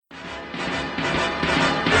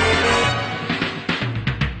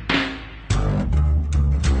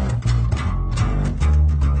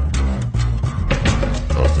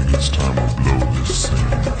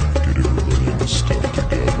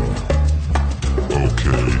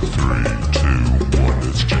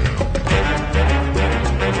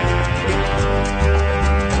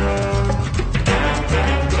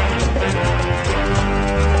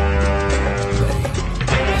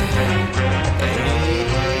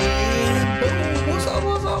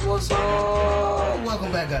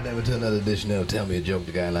goddamn it, to another edition of Tell Me a Joke,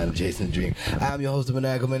 the guideline of Chasing the Dream. I'm your host of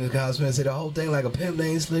Maniacal Minutes, Kyle Smith. Say the whole thing like a pimp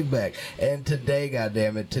named Slickback. And today,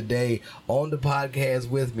 goddamn it, today on the podcast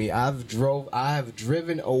with me, I have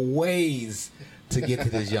driven a ways to get to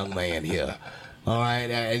this young man here. All right,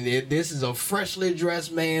 and this is a freshly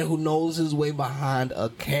dressed man who knows his way behind a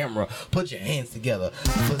camera. Put your hands together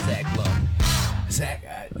for Zach Blunt.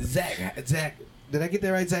 Zach. Did I get that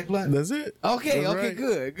right, Zach Blunt? That's it. Okay, That's okay,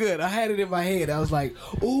 right. good. I had it in my head. I was like,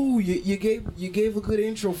 "Ooh, you gave a good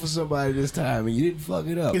intro for somebody this time, and you didn't fuck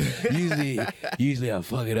it up." usually I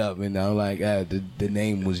fuck it up, and I'm like, the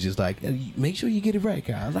name was just like, make sure you get it right,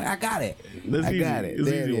 Kyle. I was like, I got it. I got it. It's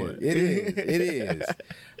easy one. It is.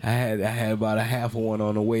 I had about a half of one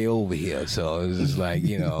on the way over here, so it was just like,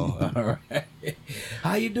 all right.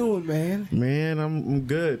 How you doing, man? Man, I'm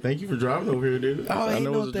good. Thank you for driving over here, dude. Oh, I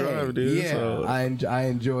know it's a drive, dude. Yeah, so. I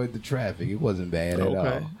enjoyed the traffic. It wasn't bad at all.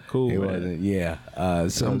 Okay, cool, It man. wasn't. Yeah.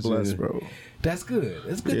 So I'm blessed, bro. That's good.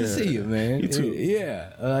 It's good to see you, man. You too. Yeah.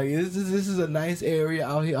 This is a nice area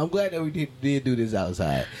out here. I'm glad that we did do this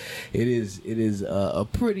outside. It is a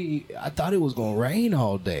pretty. I thought it was gonna rain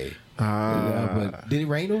all day. But did it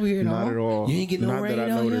rain over here? Not at all. You ain't get no Not rain that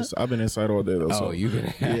I out noticed. I've been inside all day though. So. Oh, you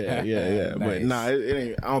been? yeah. Nice. But nah, it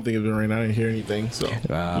ain't. I don't think it's been raining. I didn't hear anything. So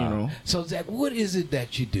So Zach, what is it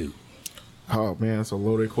that you do? Oh man, it's a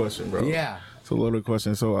loaded question, bro. Yeah. It's a loaded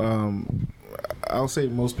question. So I'll say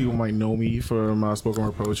most people might know me for my spoken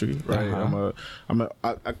word poetry, right? Uh-huh.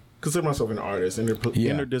 I consider myself an artist,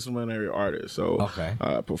 interdisciplinary artist. So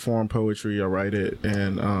I perform poetry, I write it,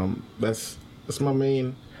 and that's my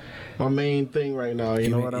main thing right now. You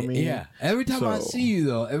know what I mean? Yeah. Every time I see you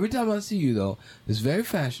though, it's very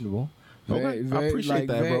fashionable. I appreciate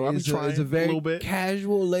that, bro. I'm trying it's a very little bit.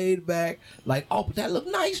 casual, laid back, like, oh, but that look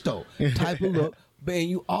nice though type of look. But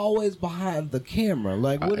you always behind the camera.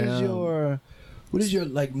 Like, what is your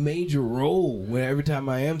like major role when every time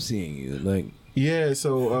I am seeing you? Like, yeah.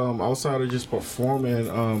 So outside of just performing,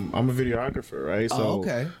 I'm a videographer, right? So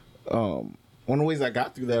one of the ways I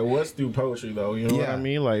got through that was through poetry, though. You know what I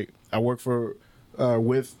mean? Like, I work for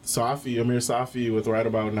with Amir Safi with Right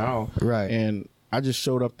About Now, right? And I just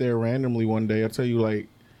showed up there randomly one day. I'll tell you, like,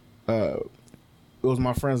 it was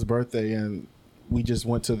my friend's birthday, and we just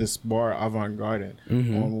went to this bar, Avant Garden,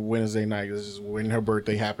 on Wednesday night. This is when her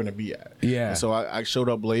birthday happened to be at. Yeah. And so I showed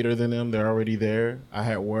up later than them. They're already there. I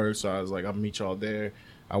had work, so I was like, I'll meet y'all there.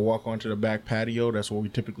 I walk onto the back patio. That's where we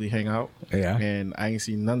typically hang out. Yeah. And I ain't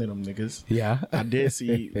seen none of them niggas. Yeah. I did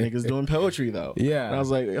see niggas doing poetry though. Yeah. And I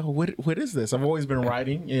was like, oh, what is this? I've always been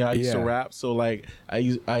writing. Yeah. I used to rap. So like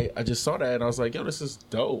I just saw that and I was like, yo, this is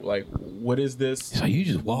dope. Like, what is this? So you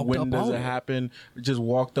just walked up on it? When does it happen? Just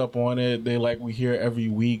walked up on it. They like, we here every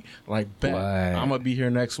week. Like, bet I'm gonna be here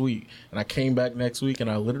next week. And I came back next week and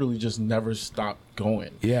I literally just never stopped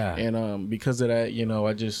going. Yeah. And because of that,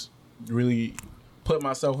 I just really put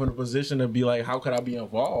myself in a position to be like, how could I be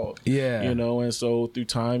involved? Yeah. And so through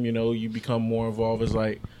time, you become more involved as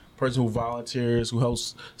like person who volunteers, who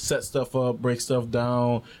helps set stuff up, break stuff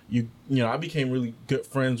down. I became really good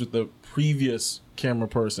friends with the previous camera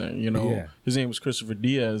person, His name was Christopher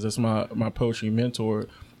Diaz. That's my poetry mentor,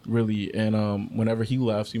 really. And whenever he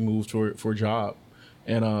left, he moved for a job.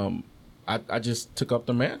 And I just took up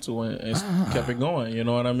the mantle and kept it going, you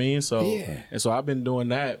know what I mean? So and so I've been doing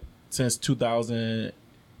that since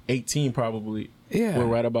 2018 probably. Yeah. We're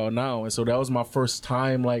Right About Now. And so that was my first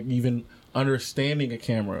time like even understanding a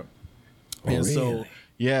camera. And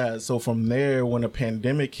so from there, when the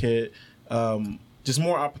pandemic hit, just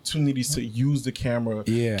more opportunities to use the camera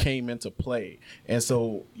came into play. And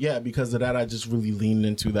so because of that, I just really leaned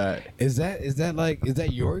into that. Is that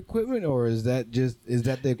your equipment, or is that the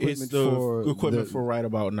equipment? It's the equipment for Right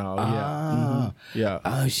About Now. Yeah.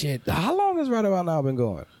 Oh shit. How long has Right About Now been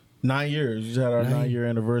going? 9 years. We just had our 9-year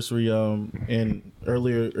anniversary in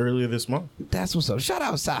earlier this month. That's what's up. Shout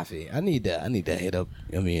out Safi. I need to hit up.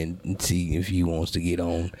 And see if he wants to get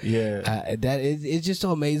on. Yeah. It's just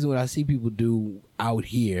so amazing what I see people do out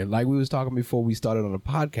here. Like we was talking before we started on the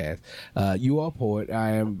podcast. You are a poet.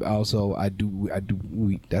 I am also. I do.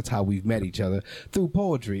 That's how we've met each other, through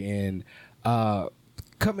poetry. And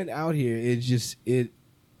coming out here,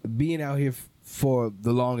 being out here for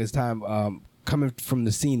the longest time. Coming from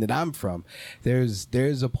the scene that I'm from, there's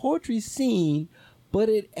a poetry scene, but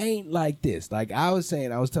it ain't like this. Like I was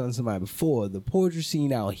telling somebody before, the poetry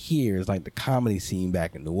scene out here is like the comedy scene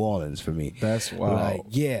back in New Orleans for me. That's wild. Like,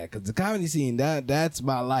 yeah, because the comedy scene, that's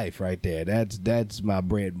my life right there. That's my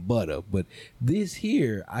bread and butter. But this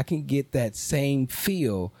here, I can get that same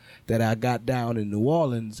feel that I got down in New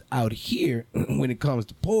Orleans out here when it comes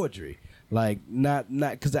to poetry. Like not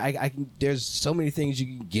because I can. There's so many things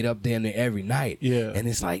you can get up damn near every night. Yeah, and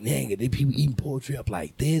it's like, dang, they people eating poetry up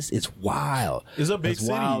like this. It's wild. It's a big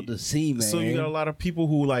city. Wild to see, man. So you got a lot of people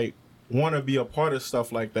who like want to be a part of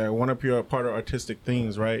stuff like that. Want to be a part of artistic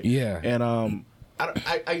things, right? Yeah. And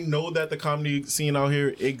I know that the comedy scene out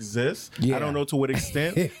here exists. Yeah. I don't know to what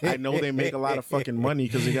extent. I know they make a lot of fucking money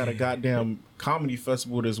because they got a goddamn comedy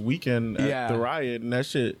festival this weekend at the Riot, and that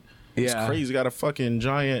shit is crazy. Got a fucking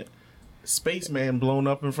giant spaceman blown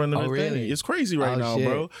up in front of the thing. It's crazy right now,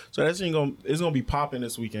 bro. So that's it's gonna be popping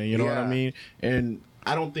this weekend. You know what I mean? And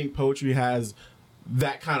I don't think poetry has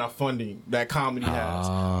that kind of funding that comedy has.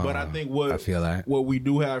 But I think what we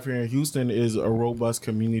do have here in Houston is a robust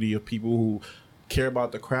community of people who care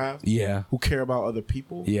about the craft, who care about other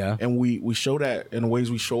people, and we show that in the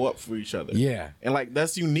ways we show up for each other, and like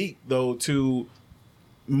that's unique though to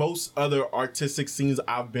most other artistic scenes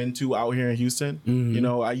I've been to out here in Houston. You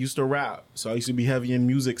know, I used to rap, so I used to be heavy in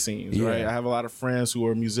music scenes, right? I have a lot of friends who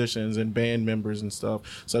are musicians and band members and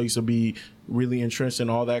stuff, so I used to be really entrenched in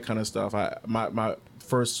all that kind of stuff. My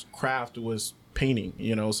first craft was painting,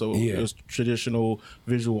 you know, so it was traditional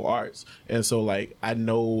visual arts, and so like I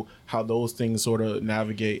know how those things sort of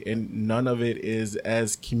navigate, and none of it is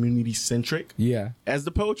as community centric as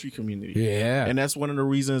the poetry community, and that's one of the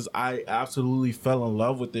reasons I absolutely fell in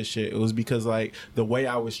love with this shit. It was because like the way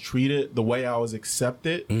I was treated, the way I was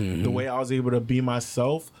accepted, the way I was able to be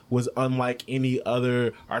myself was unlike any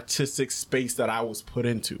other artistic space that I was put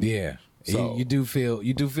into. So, you do feel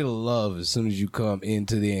love as soon as you come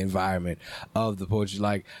into the environment of the poetry.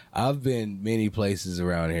 Like I've been many places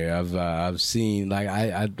around here. I've seen like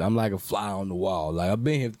I'm like a fly on the wall. Like I've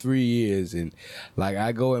been here 3 years, and like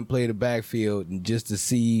I go and play the backfield and just to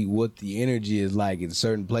see what the energy is like in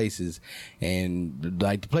certain places. And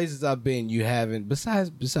like the places I've been, you haven't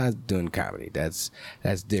besides doing comedy. That's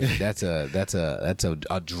different. that's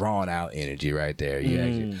a drawn out energy right there.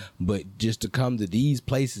 But just to come to these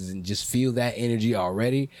places and just feel that energy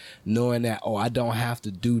already, knowing that I don't have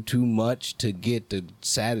to do too much to get the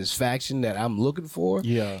satisfaction that I'm looking for.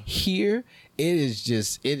 Here it is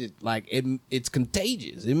just it's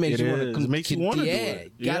contagious. It makes you want to. It makes you want to do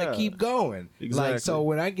it. Gotta keep going. Exactly. Like so,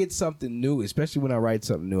 when I get something new, especially when I write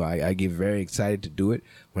something new, I get very excited to do it.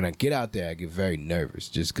 When I get out there, I get very nervous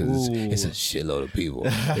just because it's a shitload of people.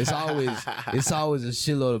 It's always a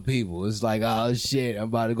shitload of people. It's like, oh shit, I'm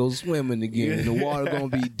about to go swimming again, and the water gonna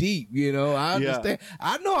be deep. You know, I understand.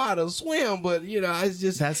 I know how to swim, but you know, it's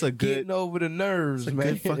just getting over the nerves,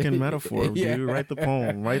 man. Good fucking metaphor, dude. Write the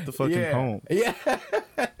poem. Write the fucking poem.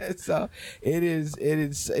 So it's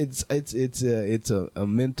a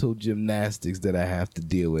mental gymnastics that I have to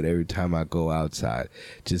deal with every time I go outside,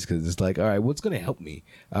 just because it's like, all right, what's gonna help me?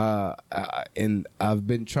 And I've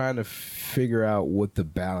been trying to figure out what the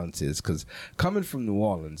balance is, because coming from New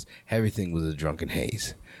Orleans, everything was a drunken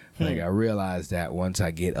haze. Like I realized that once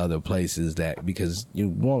I get other places, that because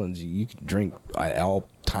New Orleans, you can drink at all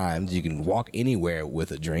times, you can walk anywhere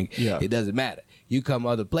with a drink. It doesn't matter. You come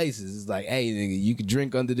other places, it's like, hey, nigga, you can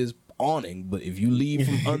drink under this awning, but if you leave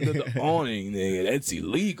from under the awning, nigga, that's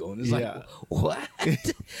illegal. And it's like, what?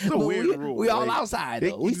 It's a weird rule. We all outside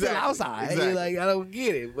though. We still outside. Exactly. Like I don't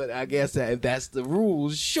get it, but I guess that if that's the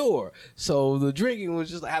rules, sure. So the drinking was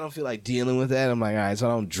just, I don't feel like dealing with that. I'm like, all right, so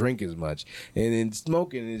I don't drink as much. And then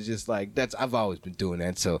smoking is just like, I've always been doing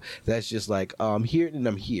that. So that's just like, I'm here and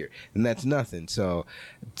I'm here, and that's nothing. So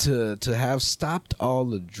to have stopped all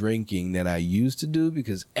the drinking that I used to do,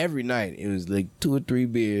 because every night it was like 2 or 3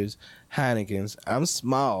 beers, Heineken's. I'm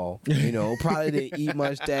small, you know, probably didn't eat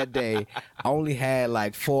much that day. I only had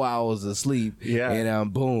like 4 hours of sleep,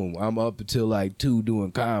 and boom, I'm up until like 2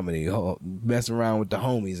 doing comedy, messing around with the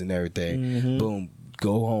homies and everything. Boom,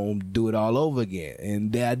 go home, do it all over again.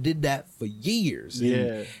 And I did that for years.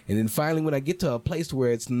 And then finally, when I get to a place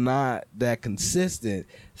where it's not that consistent,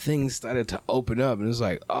 things started to open up, and it's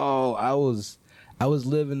like, oh, I was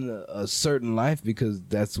living a certain life because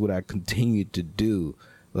that's what I continued to do.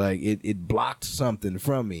 Like it blocked something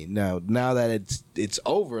from me. Now that it's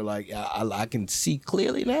over, like I can see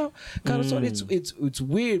clearly now. Kind of sort of, it's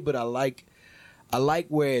weird, but I like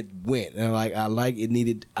where it went, and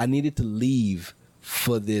I needed to leave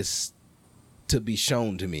for this to be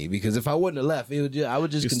shown to me, because if I wouldn't have left, I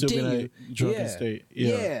would just continue. Drunken state.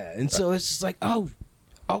 And so it's just like, oh,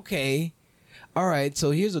 okay. All right,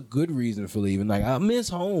 so here's a good reason for leaving. Like, I miss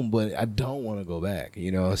home, but I don't want to go back, you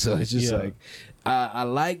know? So it's just like, I'd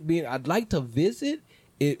like to visit.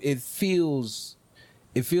 It feels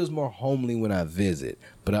more homely when I visit,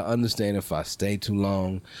 but I understand if I stay too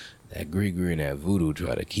long, that Gregory and that voodoo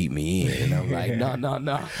try to keep me in. And I'm like,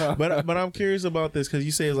 no. But I'm curious about this because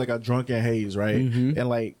you say it's like a drunken haze, right? Mm-hmm. And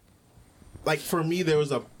like for me, there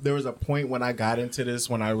was a point when I got into this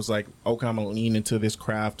when I was like, okay, I'm gonna lean into this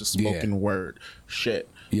craft of spoken word shit.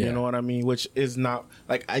 Yeah. You know what I mean? Which is not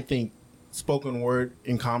like, I think spoken word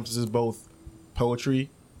encompasses both poetry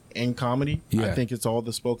and comedy. Yeah. I think it's all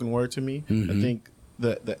the spoken word to me. Mm-hmm. I think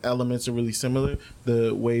the elements are really similar.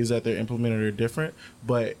 The ways that they're implemented are different.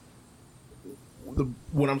 But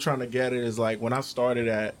what I'm trying to get at is like when I started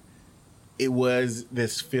at, it was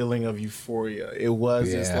this feeling of euphoria. It was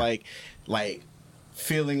this like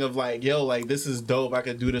feeling of like, yo, like this is dope. I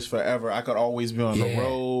could do this forever. I could always be on the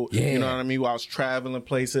road. Yeah. You know what I mean? While I was traveling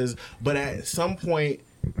places. But at some point,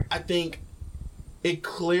 I think it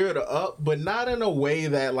cleared up, but not in a way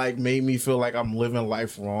that like made me feel like I'm living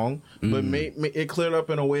life wrong. But it cleared up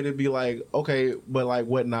in a way to be like, okay, but like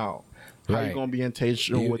what now? How are you going to be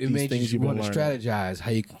intentional with these things you've been learning? You want to strategize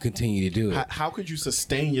how you can continue to do it. How could you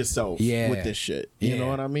sustain yourself with this shit? You know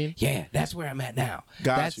what I mean? Yeah, that's where I'm at now.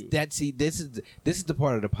 This is the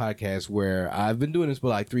part of the podcast where I've been doing this for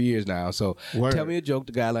like 3 years now. So tell me a joke,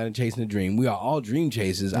 the guideline of chasing a dream. We are all dream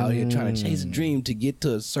chasers out here trying to chase a dream to get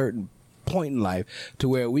to a certain point in life to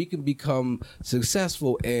where we can become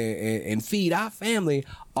successful and feed our family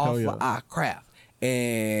off of our craft.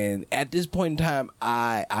 And at this point in time,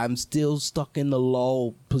 I'm still stuck in the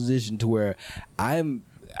lull position to where I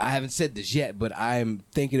haven't said this yet, but I'm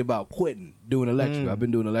thinking about quitting doing electric. I've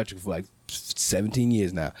been doing electric for like 17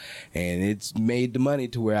 years now, and it's made the money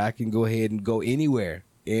to where I can go ahead and go anywhere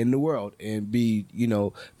in the world and be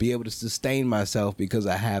able to sustain myself because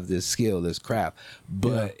I have this skill, this craft.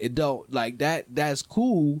 But it don't like that's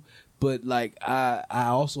cool, but like I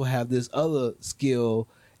also have this other skill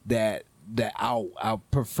that I'll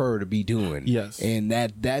prefer to be doing. Yes. And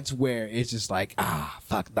that's where it's just like,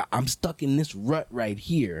 fuck, I'm stuck in this rut right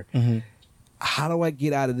here. Mm-hmm. How do I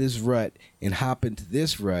get out of this rut and hop into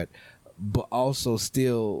this rut, but also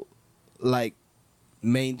still like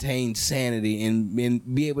maintain sanity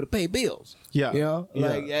and be able to pay bills? Yeah. You know?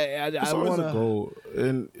 Like I want to go.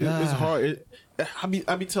 And it's hard.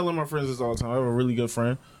 I be telling my friends this all the time. I have a really good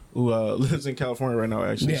friend who lives in California right now,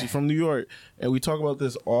 actually. She's from New York. And we talk about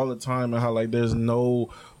this all the time and how, like, there's no,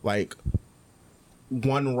 like,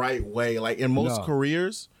 one right way. Like, in most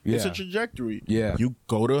careers, it's a trajectory. Yeah. You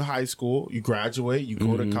go to high school, you graduate, you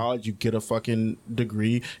go to college, you get a fucking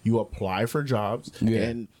degree, you apply for jobs,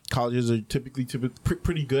 and colleges are typically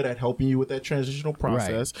pretty good at helping you with that transitional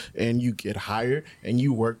process, and you get hired, and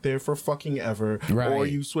you work there for fucking ever, or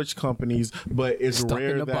you switch companies, but it's stuck rare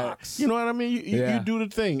in the that, box. you know what I mean? You do the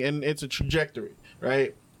thing, and it's a trajectory,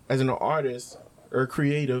 right? As an artist or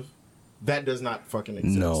creative, that does not fucking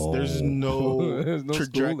exist. No. There's no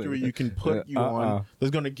trajectory schooling you can put you on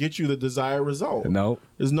that's going to get you the desired result. No.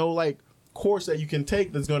 There's no, like, course that you can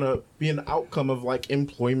take that's going to be an outcome of, like,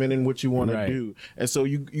 employment and what you want to do. And so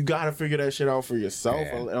you got to figure that shit out for yourself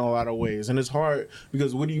in a lot of ways. And it's hard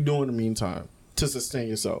because what do you do in the meantime to sustain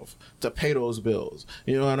yourself, to pay those bills?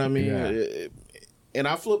 You know what I mean? Yeah. And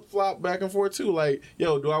I flip-flop back and forth, too. Like,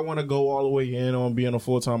 yo, do I want to go all the way in on being a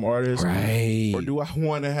full-time artist? Right. Or do I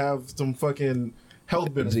want to have some fucking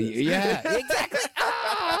health benefits? Yeah, exactly.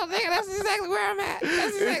 Oh, man, that's exactly where I'm at.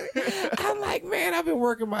 I'm like, man, I've been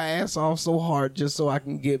working my ass off so hard just so I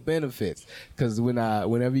can get benefits. Because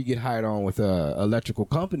whenever you get hired on with a electrical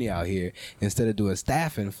company out here, instead of doing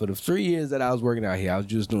staffing, for the 3 years that I was working out here, I was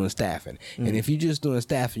just doing staffing. And if you're just doing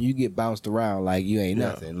staffing, you get bounced around like you ain't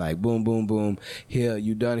nothing. Like boom, boom, boom. Here,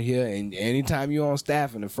 you done here. And anytime you're on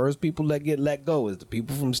staffing, the first people that get let go is the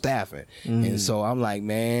people from staffing. And so I'm like,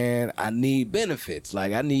 man, I need benefits.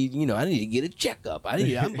 Like I need to get a checkup.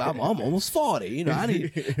 I'm almost 40. I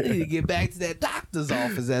need to get back to that doctor's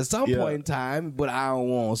office at some point in time, but I don't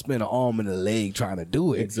want to spend an arm and a leg trying to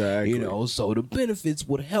do it. Exactly. So the benefits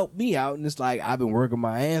would help me out, and it's like I've been working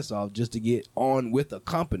my ass off just to get on with a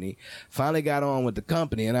company. Finally got on with the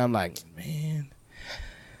company, and I'm like, man,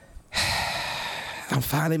 I'm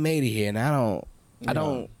finally made it here, and I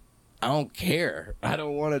don't care. I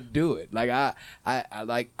don't want to do it. Like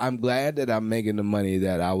I'm glad that I'm making the money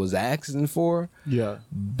that I was asking for. Yeah.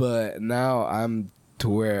 But now I'm to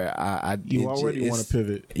where you already want to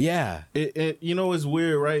pivot. Yeah. It's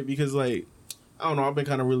weird, right? Because like, I don't know, I've been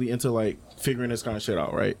kind of really into like figuring this kind of shit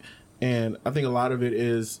out, right? And I think a lot of it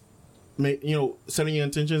is setting your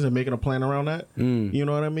intentions and making a plan around that. You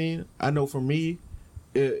know what I mean? I know for me,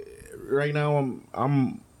 right now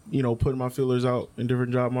I'm putting my feelers out in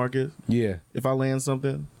different job markets. Yeah. If I land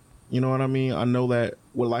something, you know what I mean? I know that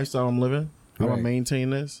what lifestyle I'm living, I'm going to maintain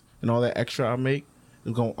this, and all that extra I make,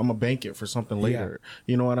 I'm gonna bank it for something later.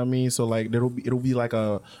 You know what I mean? So like it'll be like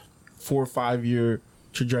a 4 or 5 year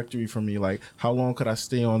trajectory for me. Like, how long could I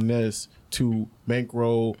stay on this to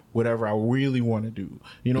bankroll whatever I really want to do?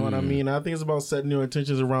 You know what I mean? I think it's about setting your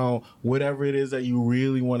intentions around whatever it is that you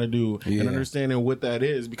really want to do and understanding what that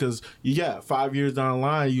is. Because 5 years down the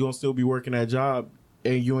line, you're gonna still be working that job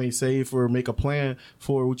and you ain't saved or make a plan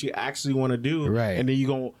for what you actually want to do. Right. And then you're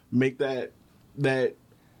gonna make that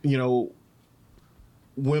you know,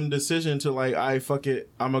 whim decision to like, all right, fuck it,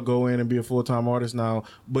 I'm gonna go in and be a full-time artist now,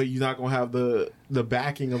 but you're not gonna have the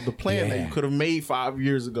backing of the plan that you could have made 5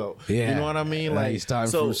 years ago. You know what I mean? Like, you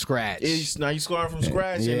starting from scratch. Now you're starting from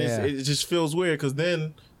scratch, and it just feels weird because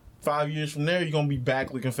then 5 years from there, you're gonna be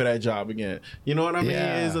back looking for that job again. You know what I mean?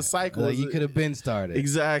 It's a cycle. Like you could have been started.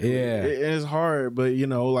 Exactly. Yeah. It's hard, but you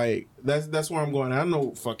know, like that's where I'm going. I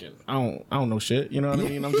know I don't know shit. You know what I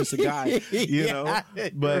mean? I'm just a guy. You know,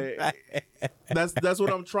 but that's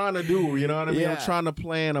what I'm trying to do. You know what I mean? I'm trying to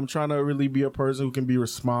plan. I'm trying to really be a person who can be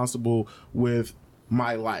responsible with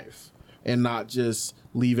my life and not just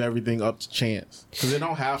leave everything up to chance, because it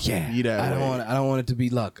don't have to be that way. I don't want it to be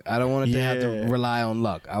luck. I don't want it to have to rely on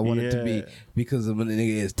luck. I want it to be because of when the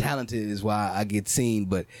nigga is talented is why I get seen.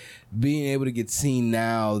 But being able to get seen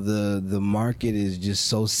now, the market is just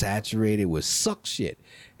so saturated with suck shit.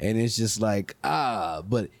 And it's just like,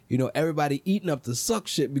 but you know, everybody eating up the suck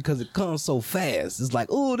shit because it comes so fast. It's like,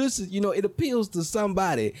 oh, this is, you know, it appeals to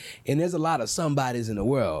somebody, and there's a lot of somebodies in the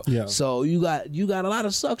world. Yeah. So you got a lot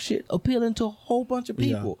of suck shit appealing to a whole bunch of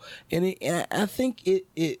people, and I think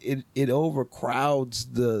it overcrowds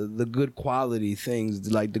the good quality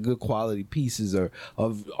things, like the good quality pieces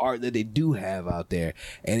of art that they do have out there,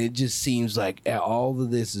 and it just seems like all of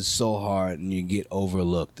this is so hard, and you get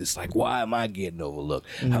overlooked. It's like, why am I getting overlooked?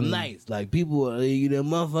 I'm nice. Like, people, you know,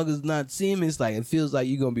 motherfuckers not seeing me. It's like, it feels like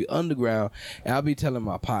you're going to be underground. And I'll be telling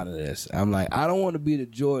my partner this. I'm like, I don't want to be the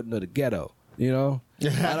Jordan of the ghetto, you know? I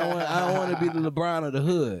don't want to be the LeBron of the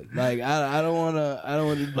hood. Like, I don't want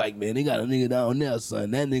to be like, man, they got a nigga down there,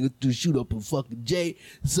 son. That nigga to shoot up a fucking J,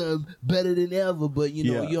 son, better than ever. But,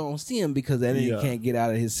 you know, you don't see him because that nigga can't get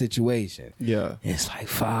out of his situation. Yeah. And it's like,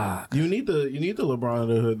 fuck. You need the LeBron of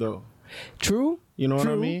the hood, though. True. You know what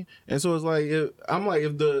I mean? And so it's like,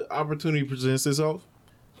 if the opportunity presents itself,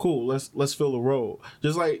 cool, let's fill the role.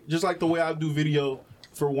 Just like the way I do video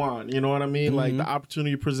for Juan, you know what I mean? Like, the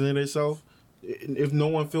opportunity presented itself. If no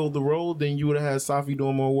one filled the role, then you would have had Safi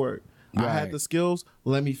doing more work. Right. I had the skills,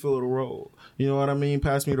 let me fill the role. You know what I mean?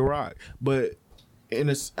 Pass me the rock. But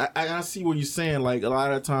I see what you're saying. Like, a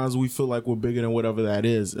lot of times we feel like we're bigger than whatever that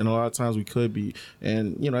is, and a lot of times we could be.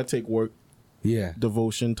 And, you know, I take work.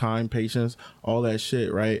 Devotion, time, patience, all that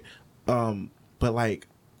shit, right? But like,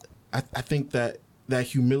 I think that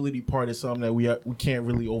humility part is something that we can't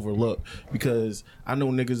really overlook, because I know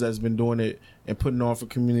niggas that's been doing it and putting on for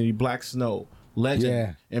community. Black Snow,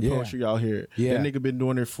 legend and poetry out here. That nigga been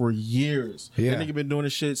doing it for years. That nigga been doing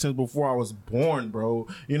this shit since before I was born, bro.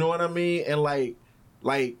 You know what I mean? And like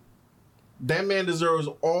that man deserves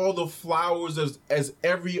all the flowers as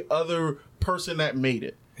every other person that made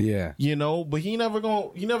it. Yeah, you know, but he never gonna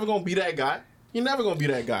be that guy. He never gonna be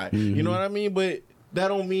that guy. You know what I mean? But that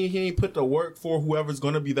don't mean he ain't put the work for whoever's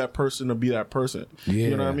gonna be that person to be that person. You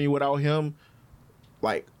know what I mean? Without him,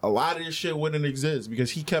 like, a lot of this shit wouldn't exist because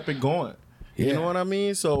he kept it going. You know what I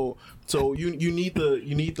mean? So you need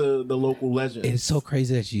the local legend. It's so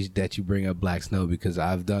crazy that you bring up Black Snow, because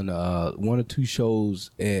I've done 1 or 2 shows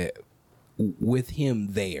with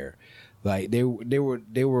him there. Like, they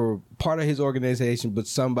were part of his organization, but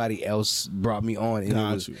somebody else brought me on, and it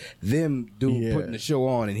was them putting the show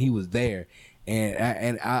on, and he was there,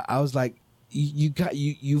 and I was like,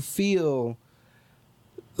 you feel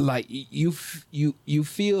like you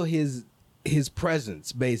feel his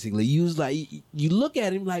presence, basically. You was like, you look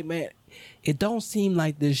at him like, man, it don't seem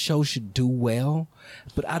like this show should do well,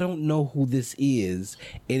 but I don't know who this is,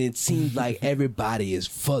 and it seems like everybody is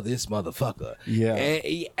for this motherfucker. Yeah,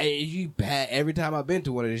 and every time I've been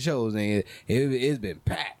to one of the shows, and it's been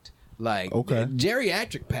packed. Like,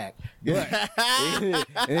 geriatric pack, but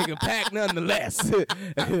it can pack nonetheless.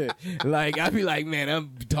 Like, I be like, man, I'm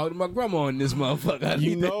talking to my grandma in this motherfucker.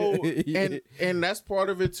 You know, and that's part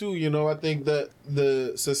of it too. You know, I think that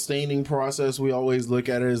the sustaining process, we always look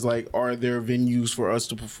at it as like, are there venues for us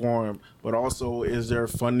to perform? But also, is there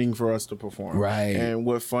funding for us to perform? Right. And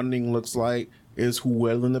what funding looks like is who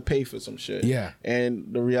willing to pay for some shit. Yeah.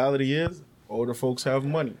 And the reality is, older folks have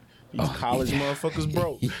money. These college motherfuckers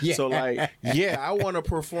broke. So like, I want to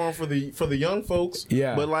perform for the young folks.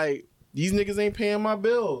 Yeah. But like, these niggas ain't paying my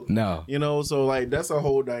bills. No. You know, so like that's a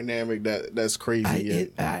whole dynamic that's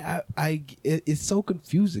crazy. It's so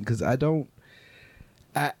confusing because I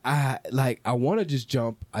want to just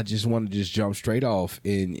jump. I just want to just jump straight off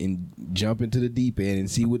and jump into the deep end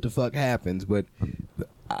and see what the fuck happens. But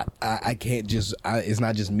I can't just. It's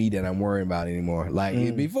not just me that I'm worrying about anymore.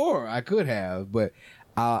 Like before, I could have, but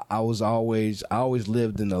I always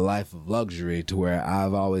lived in the life of luxury to where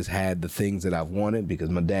I've always had the things that I've wanted because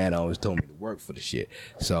my dad always told me to work for the shit.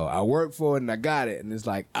 So I worked for it and I got it, and it's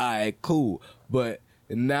like, all right, cool. But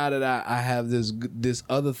now that I have this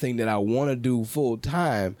other thing that I want to do full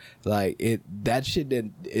time, like it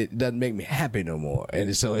doesn't make me happy no more.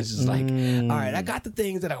 And so it's just like, all right, I got the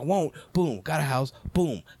things that I want. Boom, got a house.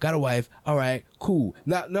 Boom, got a wife. All right, cool.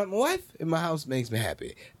 Now my wife in my house makes me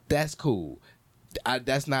happy. That's cool.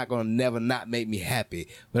 That's not gonna never not make me happy,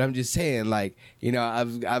 but I'm just saying, like, you know,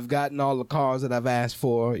 I've gotten all the cars that I've asked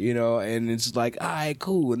for, you know, and it's like, all right,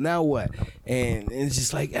 cool. Now what? And it's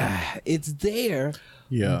just like, it's there,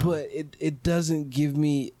 but it doesn't give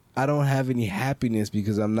me. I don't have any happiness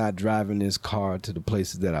because I'm not driving this car to the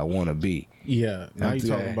places that I want to be. Yeah. Now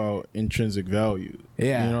you're talking about intrinsic value.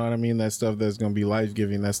 Yeah. You know what I mean? That stuff that's going to be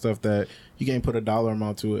life-giving. That stuff that you can't put a dollar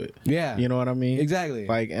amount to it. Yeah. You know what I mean? Exactly.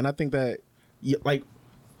 Like, and I think that, like,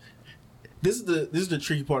 this is the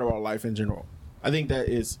tricky part about life in general. I think that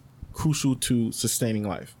is crucial to sustaining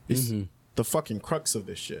life. It's the fucking crux of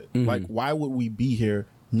this shit. Like, why would we be here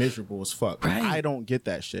miserable as fuck? Right. I don't get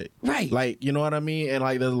that shit. Right. Like, you know what I mean? And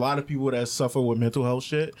like, there's a lot of people that suffer with mental health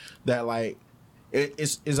shit that like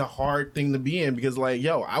it's a hard thing to be in because like,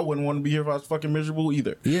 yo, I wouldn't want to be here if I was fucking miserable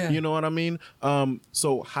either. Yeah. You know what I mean?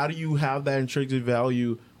 So how do you have that intrinsic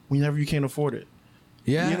value whenever you can't afford it?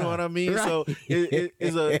 Yeah. You know what I mean? Right. So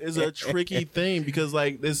it's a tricky thing because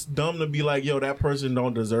like it's dumb to be like, yo, that person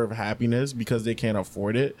don't deserve happiness because they can't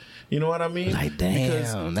afford it. You know what I mean? Like,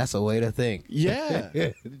 damn, that's a way to think. Yeah.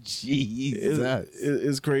 Jesus.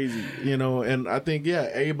 It's crazy, you know, and I think,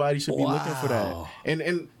 everybody should be looking for that.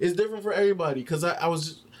 And it's different for everybody because I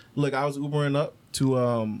was Ubering up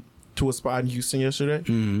to a spot in Houston yesterday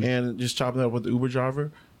and just chopping it up with the Uber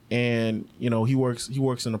driver. And, you know, he works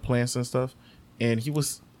in the plants and stuff. And he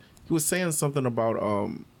was saying something about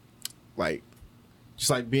like just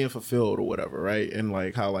like being fulfilled or whatever, right? And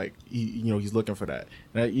like how like he's looking for that.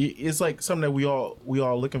 And it's like something that we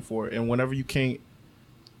all looking for. And whenever you can't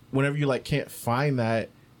find that,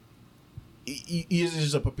 it's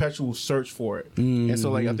just a perpetual search for it. And so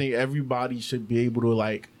like I think everybody should be able to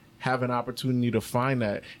like have an opportunity to find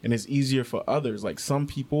that, and it's easier for others. Like some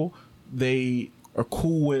people, they are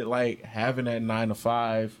cool with like having that 9 to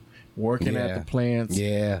 5. Working at the plants.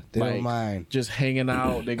 Yeah, they don't mind. Just hanging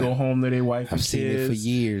out. They go home to their wife and kids. I've seen it for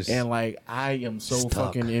years. And, like, I am so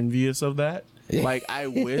fucking envious of that. Like, I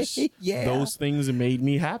wish those things made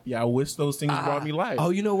me happy. I wish those things brought me life.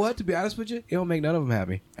 Oh, you know what? To be honest with you, it don't make none of them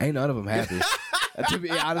happy. Ain't none of them happy. To be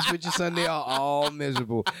honest with you, son, they are all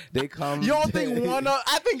miserable. They come. You don't think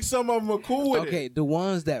I think some of them are cool with it. Okay, the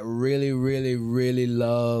ones that really, really, really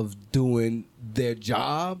love doing their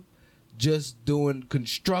job, just doing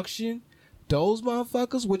construction, those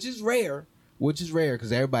motherfuckers, which is rare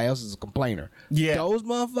because everybody else is a complainer. Yeah. Those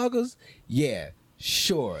motherfuckers,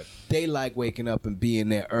 sure. They like waking up and being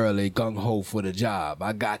there early, gung-ho for the job.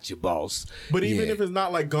 I got you, boss. But even if it's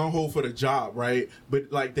not like gung-ho for the job, right?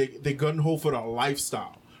 But like they gung-ho for the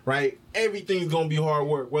lifestyle. Right? Everything's going to be hard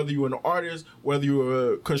work, whether you're an artist, whether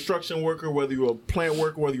you're a construction worker, whether you're a plant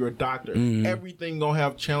worker, whether you're a doctor. Everything going to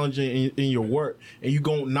have challenging in your work, and you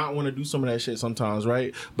going to not want to do some of that shit sometimes,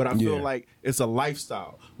 right? But I feel like it's a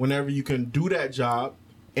lifestyle. Whenever you can do that job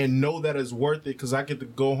and know that it's worth it because I get to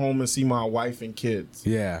go home and see my wife and kids.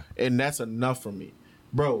 Yeah. And that's enough for me.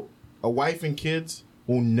 Bro, a wife and kids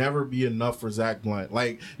will never be enough for Zach Blunt.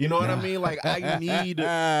 Like, you know what I mean? Like, I need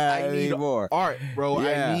more art, bro.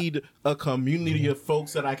 Yeah. I need a community of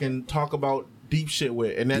folks that I can talk about deep shit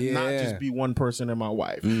with, and that not just be one person and my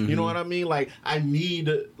wife. You know what I mean? Like, I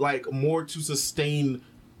need like more to sustain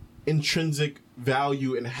intrinsic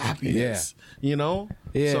value and happiness. You know?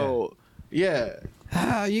 Yeah. So,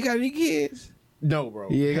 you got any kids? No, bro.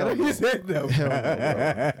 Yeah, gotta be said no.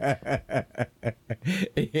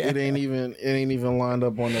 It ain't even lined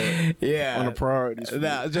up on the priorities.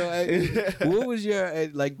 Nah, so, what was your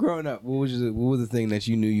like growing up? What was the thing that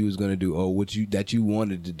you knew you was gonna do, or that you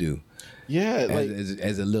wanted to do? Yeah, like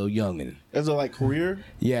as a little youngin. As a like career.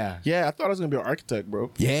 Yeah. I thought I was gonna be an architect, bro.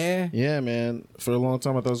 Yeah, man. For a long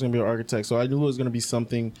time, I thought I was gonna be an architect. So I knew it was gonna be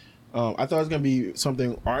something I thought it was gonna be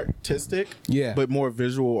something artistic, but more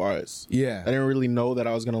visual arts. I didn't really know that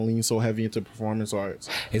I was gonna lean so heavy into performance arts.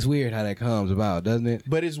 It's weird how that comes about, doesn't it?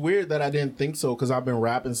 But it's weird that I didn't think so, because I've been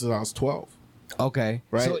rapping since I was 12. Okay,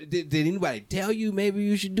 right. So did anybody tell you maybe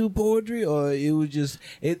you should do poetry, or it was just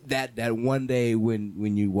that one day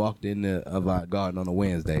when you walked into Avant Garden on a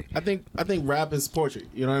Wednesday? I think rap is poetry.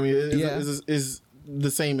 You know what I mean? It's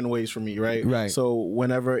the same in ways for me, right? Right. So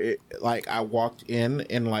whenever I walked in,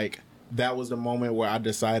 and like that was the moment where I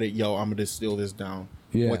decided, yo, I'm gonna distill this down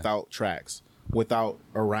without tracks, without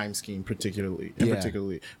a rhyme scheme, particularly,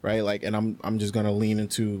 right? Like, and I'm just gonna lean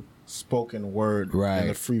into spoken word and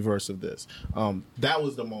the free verse of this. That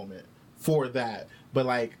was the moment for that. But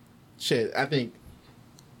like, shit, I think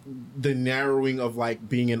the narrowing of like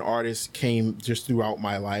being an artist came just throughout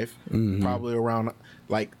my life. Probably around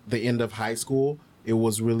like the end of high school. It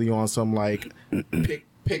was really on some like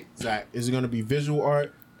pick Zach. Is it going to be visual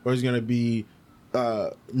art, or is it going to be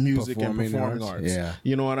music and performing arts? Yeah.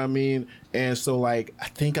 You know what I mean? And so like I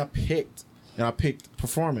think I picked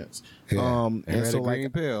performance. And so like green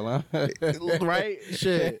pill, huh? Right?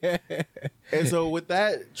 Shit. And so with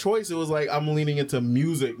that choice, it was like I'm leaning into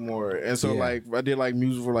music more. And so like I did like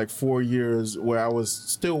music for like 4 years, where I was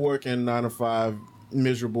still working 9 to 5,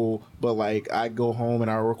 miserable, but like I go home and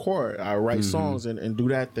I record, I write songs and do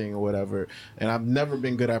that thing or whatever. And I've never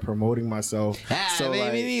been good at promoting myself. So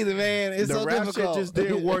like, me neither, man. It's the so rap difficult. shit just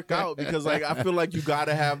didn't work out, because like I feel like you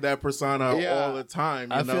gotta have that persona all the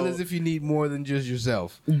time. I feel as if you need more than just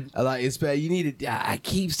yourself. Like it's bad. You need it. I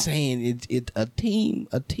keep saying it. A team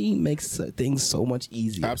makes things so much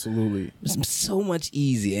easier. Absolutely, it's so much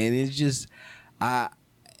easier, and it's just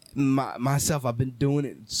myself, I've been doing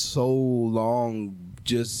it so long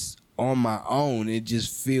just on my own. It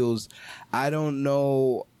just feels, I don't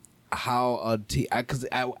know how a team, because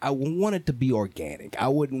I want it to be organic. I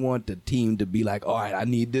wouldn't want the team to be like, all right, I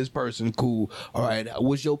need this person, cool. All right,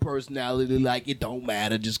 what's your personality like? It don't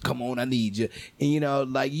matter, just come on, I need you. And you know,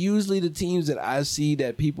 like usually the teams that I see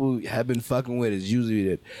that people have been fucking with is usually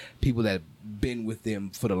the people that been with them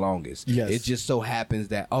for the longest. It just so happens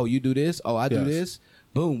that, oh, you do this, oh, I do this.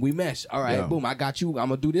 Boom, we mesh. All right, boom, I got you. I'm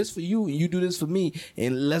going to do this for you, and you do this for me,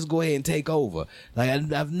 and let's go ahead and take over. Like,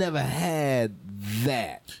 I've never had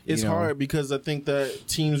that. It's hard, because I think that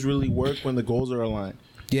teams really work when the goals are aligned.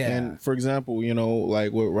 Yeah. And, for example, you know,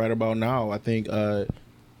 like right about now, I think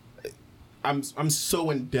I'm so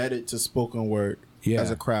indebted to spoken word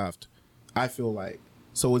as a craft, I feel like.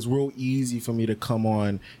 So it's real easy for me to come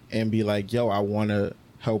on and be like, yo, I want to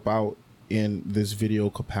help out in this video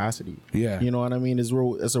capacity. You know what I mean? It's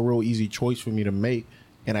a real easy choice for me to make,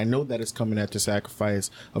 and I know that it's coming at the sacrifice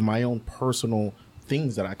of my own personal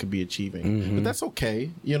things that I could be achieving. But that's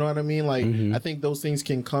okay. You know what I mean? Like I think those things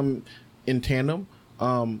can come in tandem.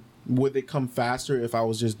 Would it come faster if I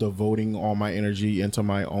was just devoting all my energy into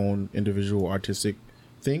my own individual artistic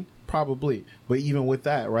thing? Probably. But even with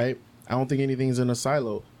that, right, I don't think anything's in a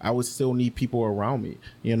silo. I would still need people around me,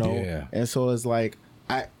 you know? And so it's like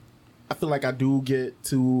I feel like I do get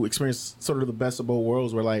to experience sort of the best of both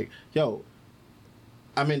worlds, where like, yo,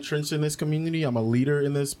 I'm entrenched in this community. I'm a leader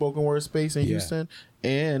in this spoken word space in Houston.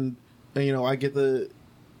 And, you know, I get to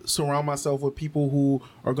surround myself with people who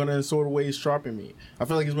are going to in sort of ways sharpen me. I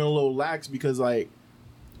feel like it's been a little lax, because like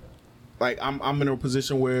I'm in a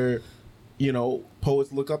position where, you know,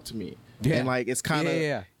 poets look up to me. And like, it kind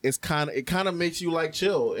of makes you like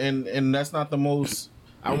chill. And that's not the most,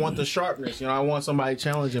 I want the sharpness, you know. I want somebody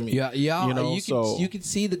challenging me. Yeah, you know. You can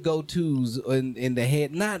see the go-tos in the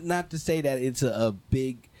head. Not to say that it's a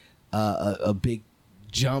big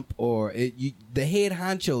jump, or the head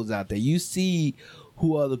honchos out there. You see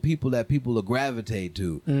who are the people that people will gravitate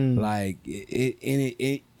to. Like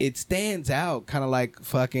it stands out, kind of like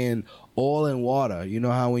fucking oil and water. You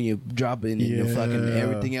know how when you drop it in your fucking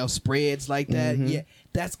everything else spreads like that. Yeah.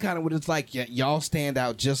 That's kind of what it's like. Y'all stand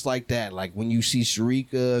out just like that. Like when you see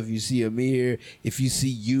Sharika, if you see Amir, if you see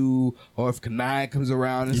you, or if Kanai comes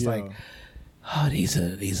around, it's like, oh, these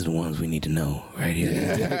are the ones we need to know right here.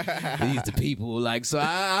 These are the people. Like, so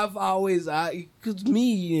I've always, cause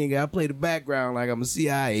me, I play the background like I'm a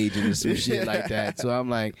CIA agent or some shit like that. So I'm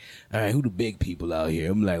like, all right, who the big people out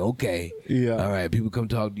here? I'm like, okay, all right, people come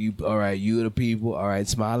talk to you. All right, you are the people. All right,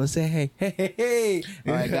 smile and say, hey.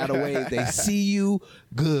 All right, got away. They see you,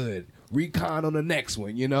 good. Recon on the next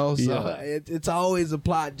one, you know. So it's always a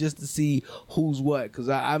plot just to see who's what, because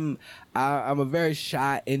I'm a very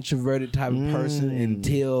shy, introverted type of person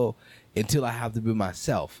until I have to be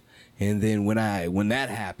myself, and then when that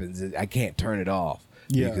happens, I can't turn it off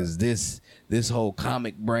because this whole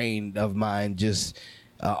comic brain of mine just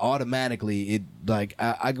automatically it like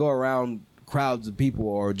I go around crowds of people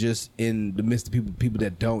or just in the midst of people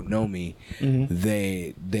that don't know me,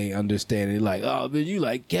 they understand it. Like, oh man, you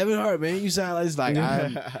like Kevin Hart, man. You sound like it's like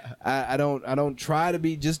I don't try to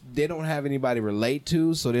be just. They don't have anybody relate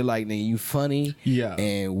to, so they're like, nigga, you funny,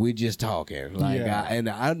 and we're just talking. Like, and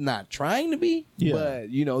I'm not trying to be, but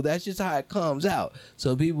you know that's just how it comes out.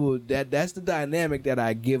 So people that's the dynamic that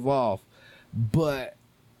I give off, but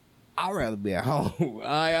I'd rather be at home.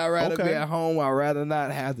 I'd rather be at home. I'd rather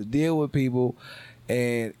not have to deal with people.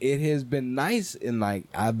 And it has been nice. And like,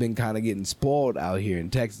 I've been kind of getting spoiled out here in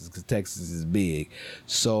Texas because Texas is big.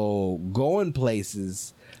 So going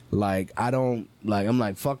places, like, I'm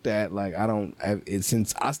like, fuck that. Like,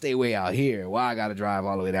 since I stay way out here, why I got to drive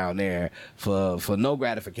all the way down there for no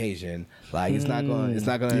gratification? Like, it's not going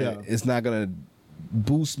to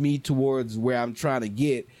boost me towards where I'm trying to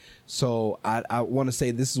get. So I want to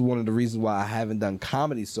say this is one of the reasons why I haven't done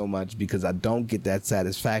comedy so much, because I don't get that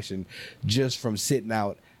satisfaction just from sitting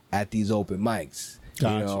out at these open mics.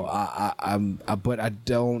 Gotcha. You know,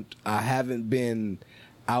 I haven't been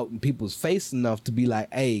out in people's face enough to be like,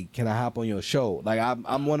 hey, can I hop on your show? Like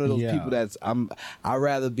I'm one of those people I'd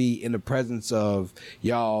rather be in the presence of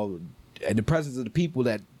y'all, in the presence of the people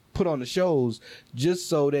that put on the shows, just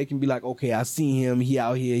so they can be like, okay, I see him, he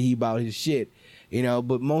out here, he about his shit. You know,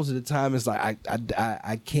 but most of the time it's like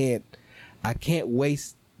I can't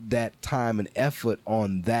waste that time and effort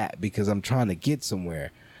on that because I'm trying to get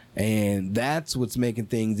somewhere, and that's what's making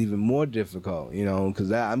things even more difficult. You know,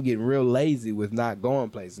 because I'm getting real lazy with not going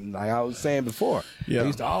places. And like I was saying before, I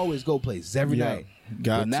used to always go places every night.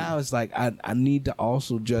 But now it's like I need to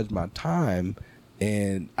also judge my time.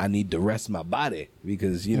 And I need to rest my body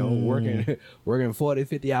because, you know, working 40,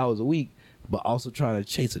 50 hours a week, but also trying to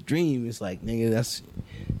chase a dream. It's like, nigga,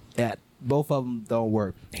 both of them don't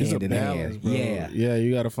work hand in hand. Bro. Yeah,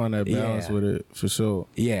 you got to find that balance with it for sure.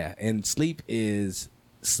 Yeah, and sleep is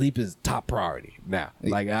top priority now.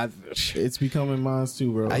 Like it's becoming mine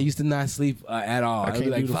too, bro. I used to not sleep at all. I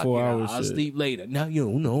can't do the 4 hours. I'll sleep later. Now you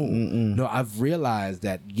don't know. No, I've realized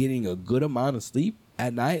that getting a good amount of sleep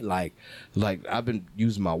at night, like I've been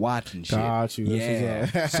using my watch and shit. Got you.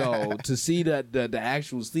 Yeah. So to see the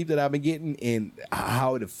actual sleep that I've been getting and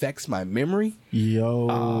how it affects my memory.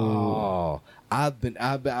 I've been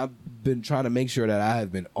trying to make sure that I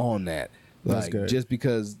have been on that. Like, just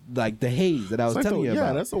because, like, the haze that I was telling you about.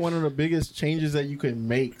 Yeah, that's one of the biggest changes that you can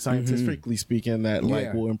make, scientifically speaking, that,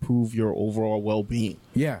 like, will improve your overall well-being.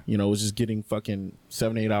 Yeah. You know, it's just getting fucking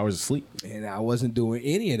 7-8 hours of sleep. And I wasn't doing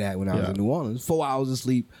any of that when I was in New Orleans. 4 hours of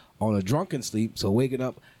sleep on a drunken sleep, so waking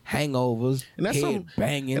up, hangovers, and that's head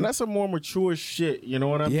banging. And that's some more mature shit, you know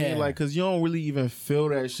what I mean? Like, because you don't really even feel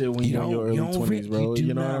that shit when you're in your early 20s, bro.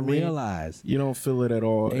 You know what I mean? Realize. You don't feel it at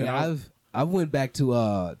all. And I went back to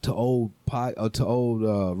old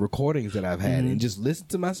recordings that I've had and just listened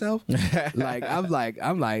to myself. like I'm like,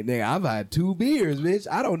 nigga, I've had 2 beers, bitch.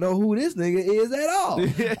 I don't know who this nigga is at all.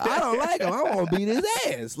 I don't like him. I want to beat his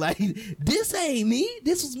ass. Like, this ain't me.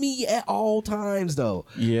 This was me at all times, though.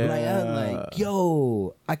 Yeah. Like, I'm like,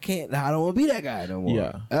 yo, I don't want to be that guy no more.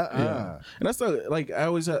 Yeah. Yeah. And that's like, I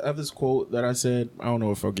always have this quote that I said. I don't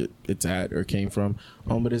know if it's at or came from,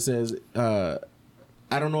 but it says,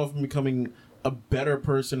 I don't know if I'm becoming a better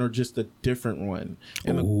person or just a different one.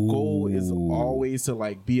 And the goal is always to,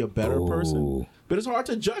 like, be a better person. But it's hard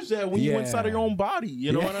to judge that when you're inside of your own body.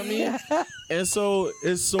 You know what I mean? And so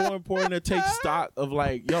it's so important to take stock of,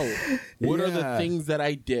 like, yo, what are the things that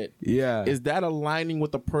I did? Yeah. Is that aligning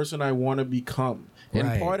with the person I want to become?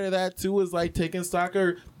 And part of that, too, is, like, taking stock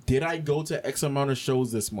of, did I go to X amount of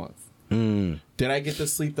shows this month? Did I get the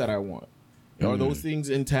sleep that I want? Are those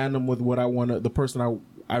things in tandem with what I want to, the person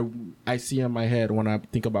I see in my head when I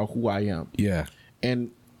think about who I am? Yeah.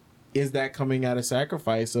 And is that coming at a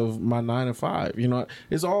sacrifice of my 9 to 5? You know,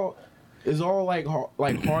 it's all like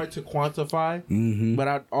hard to quantify. But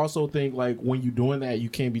I also think, like, when you're doing that, you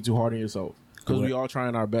can't be too hard on yourself because we all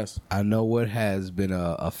trying our best. I know what has been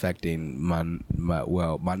affecting my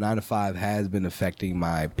 9 to 5 has been affecting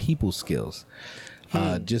my people skills.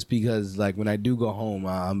 Just because, like, when I do go home,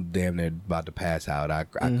 I'm damn near about to pass out. I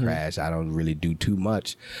crash. I don't really do too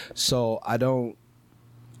much, so I don't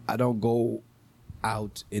go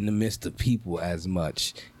out in the midst of people as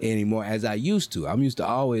much anymore as I used to. I'm used to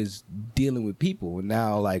always dealing with people, and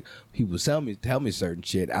now, like, people tell me certain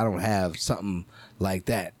shit. I don't have something like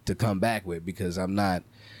that to come back with because I'm not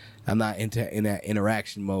in that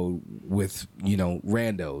interaction mode with, you know,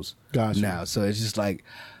 randos now. So it's just like,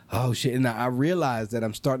 oh shit. And I realized that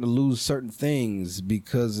I'm starting to lose certain things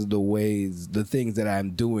because of the things that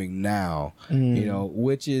I'm doing now, you know,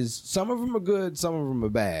 which is, some of them are good, some of them are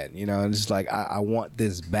bad, you know, and it's like, I want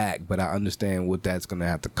this back, but I understand what that's going to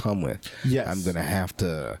have to come with. Yes. I'm going to have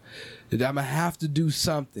to do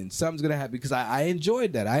something. Something's going to happen, because I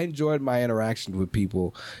enjoyed that. I enjoyed my interactions with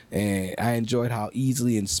people, and I enjoyed how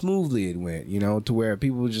easily and smoothly it went, you know, to where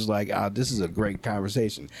people were just like, oh, this is a great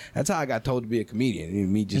conversation. That's how I got told to be a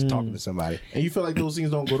comedian, me just talking to somebody. And you feel like those things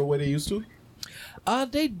don't go the way they used to?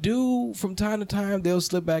 They do from time to time. They'll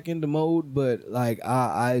slip back into mode, but like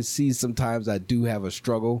I see sometimes I do have a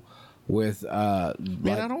struggle with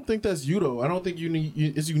man, I don't think that's you though. I don't think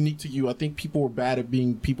it's unique to you. I think people are bad at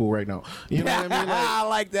being people right now. You know what I mean? Like, I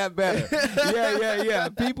like that better. yeah.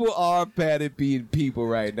 People are bad at being people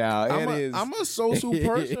right now. I'm a social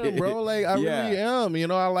person, bro. Like I really am. You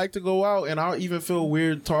know, I like to go out, and I even feel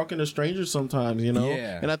weird talking to strangers sometimes. You know,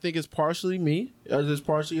 and I think it's partially me. It's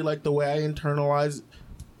partially like the way I internalize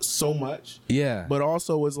so much. Yeah, but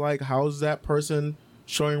also it's like, how's that person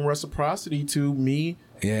showing reciprocity to me?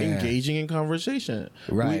 Engaging in conversation.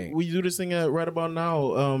 Right. We do this thing right about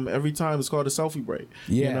now. Every time it's called a selfie break.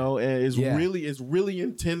 Yeah. You know, and it's really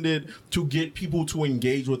intended to get people to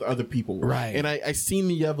engage with other people. Right. And I seen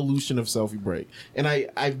the evolution of selfie break. And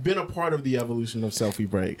I've been a part of the evolution of selfie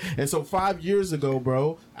break. And so 5 years ago,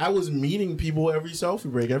 bro, I was meeting people every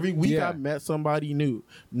selfie break. Every week I met somebody new.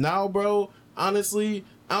 Now, bro, honestly,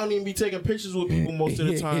 I don't even be taking pictures with people most of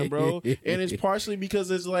the time, bro. And it's partially because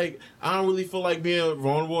it's like, I don't really feel like being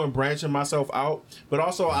vulnerable and branching myself out. But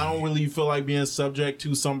also, I don't really feel like being subject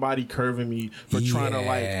to somebody curving me for trying to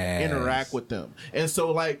like interact with them. And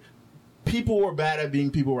so like, people are bad at being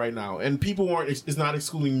people right now. And people it's not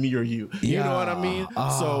excluding me or you. You know what I mean?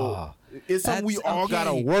 So it's something we all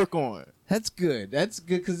gotta work on. That's good. That's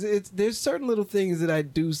good, because there's certain little things that I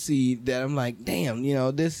do see that I'm like, damn, you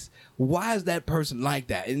know, why is that person like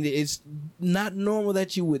that? And it's not normal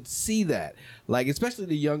that you would see that. Like, especially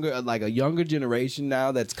a younger generation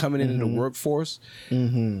now that's coming into the workforce.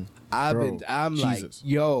 I'm like,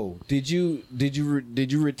 yo, did you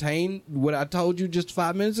retain what I told you just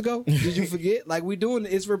 5 minutes ago? Did you forget? Like,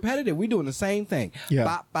 it's repetitive. We doing the same thing. Yeah.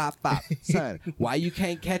 Bop, bop, bop. Son, why you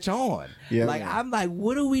can't catch on? Yeah, like, I'm like,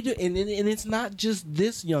 what do we do? And it's not just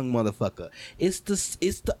this young motherfucker.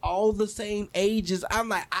 It's all the same ages. I'm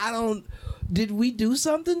like, did we do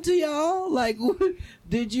something to y'all? Like,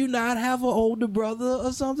 did you not have an older brother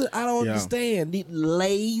or something? I don't understand.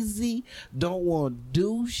 Lazy, don't want to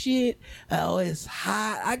do shit. Oh, it's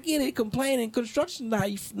hot. I get it. Complaining. Construction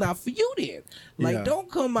not for you then. Like,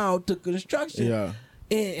 don't come out to construction. Yeah.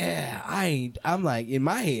 And I'm like, in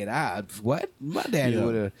my head, what? My daddy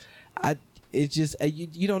would have. It's just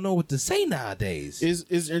you don't know what to say nowadays.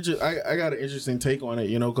 It's interesting. I got an interesting take on it,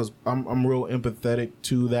 you know, because I'm real empathetic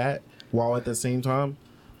to that. While at the same time,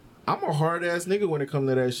 I'm a hard ass nigga when it comes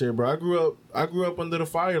to that shit, bro. I grew up under the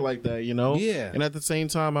fire like that, you know? Yeah. And at the same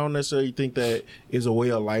time, I don't necessarily think that is a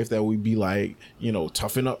way of life that we be like, you know,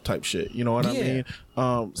 toughen up type shit. You know what I mean?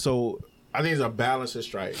 So I think it's a balance to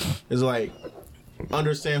strike. It's like,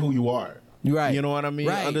 understand who you are. Right. You know what I mean?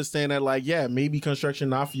 Right. Understand that, like, yeah, maybe construction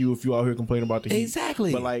not for you if you out here complaining about the heat.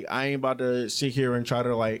 Exactly. But like, I ain't about to sit here and try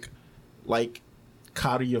to like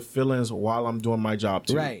coddle your feelings while I'm doing my job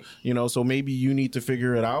too. Right. You know, so maybe you need to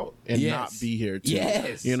figure it out and not be here too.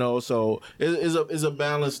 Yes. You know, so it's a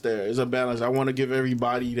balance there. It's a balance. I want to give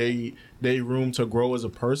everybody they room to grow as a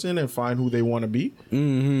person and find who they want to be.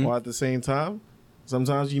 Mm-hmm. While at the same time,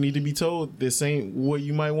 sometimes you need to be told this ain't what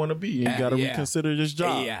you might want to be. And you got to reconsider this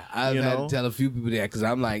job. Yeah, I've had to tell a few people that, because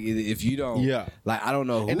I'm like, if you don't, like, I don't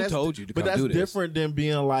know who told you to come do this. But that's different than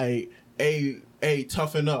being like, hey,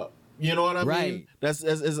 toughen up. You know what I mean? That's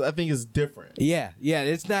I think it's different. Yeah.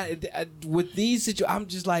 It's not with these situations. I'm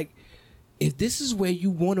just like, if this is where you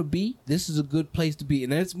want to be, this is a good place to be.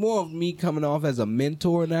 And it's more of me coming off as a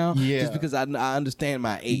mentor now, just because I understand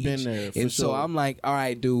my age. Been there, and so I'm like, all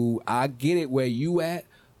right, dude, I get it where you at.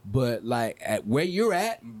 But like at where you're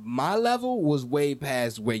at, my level was way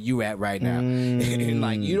past where you at right now. And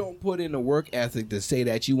like, you don't put in the work ethic to say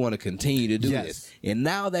that you want to continue to do this. And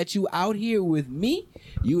now that you out here with me,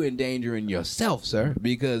 you endangering yourself, sir.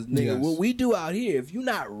 Because nigga, what we do out here, if you're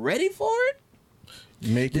not ready for it,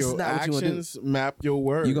 make your actions map your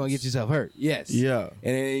words. You're going to get yourself hurt. Yes. Yeah.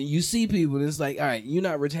 And then you see people and it's like, all right, you're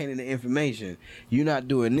not retaining the information. You're not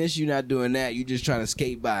doing this. You're not doing that. You're just trying to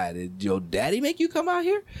skate by. Did your daddy make you come out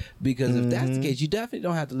here? Because if that's the case, you definitely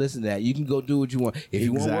don't have to listen to that. You can go do what you want. If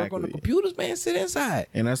you want to work on the computers, man, sit inside.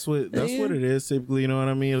 And that's what it is typically, you know what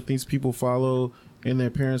I mean? Things people follow in their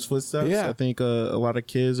parents' footsteps. Yeah. I think a lot of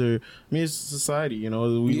kids are. I mean, it's society. You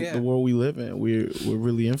know, the world we live in. We're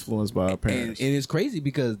really influenced by our parents, and it's crazy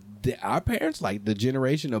because our parents, like the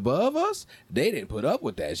generation above us, they didn't put up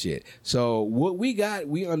with that shit. So what we got,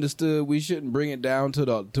 we understood we shouldn't bring it down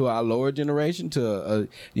to our lower generation, to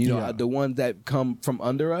the ones that come from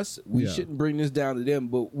under us. We shouldn't bring this down to them,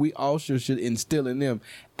 but we also should instill in them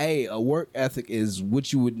a work ethic is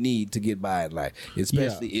what you would need to get by in life,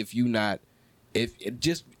 especially if you not. If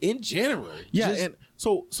just in general, and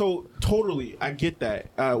so totally, I get that.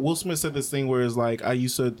 Will Smith said this thing where it's like, I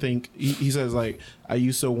used to think, he says like, I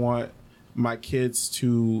used to want my kids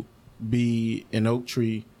to be an oak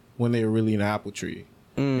tree when they were really an apple tree.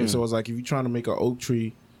 And so it's like, if you're trying to make an oak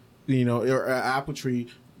tree, or an apple tree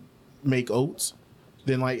make oats,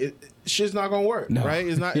 then like shit's not gonna work, right?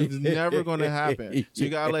 It's never gonna happen. So you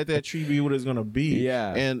gotta let that tree be what it's gonna be.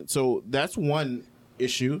 Yeah. And so that's one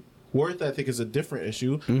issue. Work ethic is a different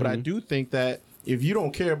issue, but I do think that if you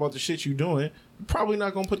don't care about the shit you're doing, you're probably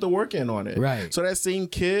not going to put the work in on it. Right. So that same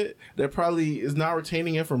kid that probably is not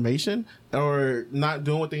retaining information or not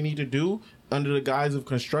doing what they need to do under the guise of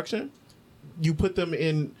construction, you put them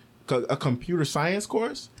in a computer science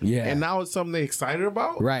course, and now it's something they're excited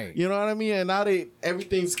about. Right. You know what I mean? And now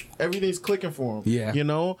everything's clicking for them. Yeah. You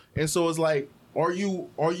know? And so it's like, are you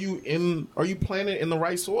planting in the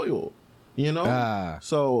right soil? You know?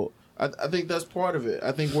 So I think that's part of it.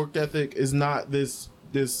 I think work ethic is not this.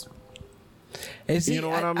 And see, you know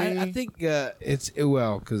what I mean? I think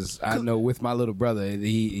because I know with my little brother,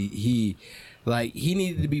 he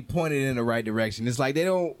needed to be pointed in the right direction. It's like they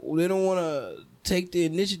don't want to take the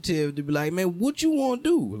initiative to be like, man, what you want to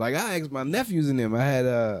do? Like I asked my nephews and them. I had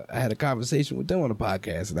a conversation with them on the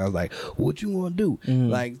podcast, and I was like, what you want to do? Mm-hmm.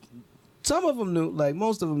 Like some of them knew, like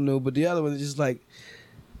most of them knew, but the other ones just like,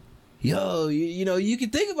 yo, you can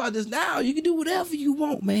think about this now. You can do whatever you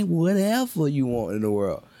want, man. Whatever you want in the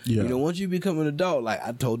world. Yeah. Once you become an adult, like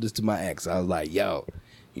I told this to my ex, I was like, yo,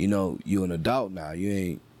 you're an adult now.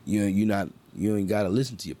 You ain't got to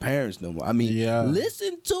listen to your parents no more. I mean,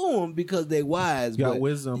 listen to them because they're wise. You got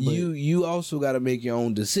wisdom. But you also got to make your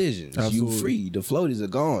own decisions. Absolutely. You free. The floaties are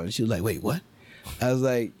gone. She was like, wait, what? I was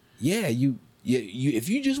like, yeah, you if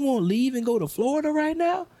you just want to leave and go to Florida right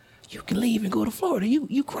now, you can leave and go to Florida.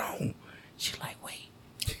 You grown. She's like, wait,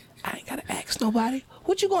 I ain't got to ask nobody.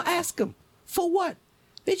 What you going to ask them? For what?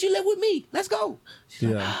 Bitch, you live with me. Let's go.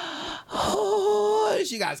 She's like, oh,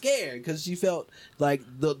 she got scared because she felt like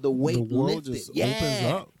the weight the world lifted. Just opens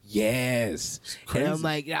up. Yes. And I'm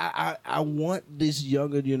like, I want this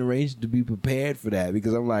younger generation to be prepared for that,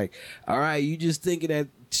 because I'm like, all right, you just thinking that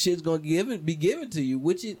shit's going to be given to you,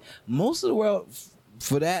 which most of the world...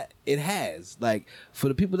 For that, it has. Like, for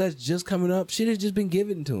the people that's just coming up, shit has just been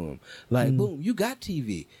given to them. Like, boom, you got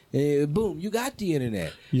TV. Boom, you got the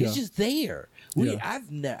internet. Yeah. It's just there. I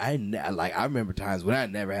remember times when I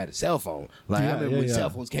never had a cell phone. Like, I remember when cell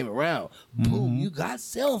phones came around. Boom, you got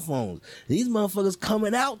cell phones. These motherfuckers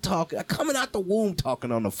coming out the womb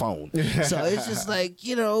talking on the phone. So it's just like,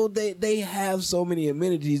 they have so many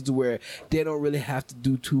amenities to where they don't really have to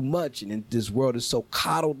do too much. And this world is so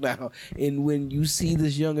coddled now. And when you see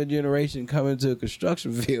this younger generation come into a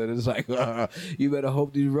construction field, it's like, you better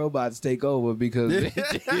hope these robots take over, because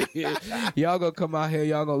y'all gonna come out here,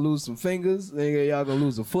 y'all gonna lose some fingers, y'all gonna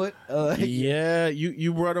lose a foot.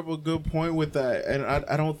 You brought up a good point with that, and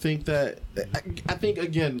I don't think that. I think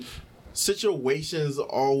again, situations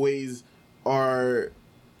always are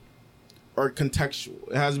contextual.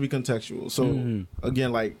 It has to be contextual. So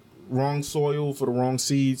again, like wrong soil for the wrong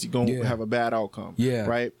seeds, you're gonna have a bad outcome. Yeah,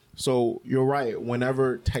 right. So you're right.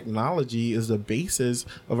 Whenever technology is the basis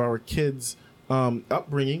of our kids'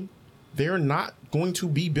 upbringing, they're not going to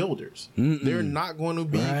be builders. They're not going to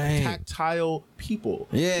be tactile people.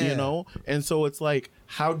 Yeah. And so it's like,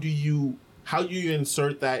 how do you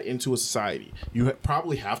insert that into a society? You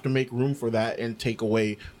probably have to make room for that and take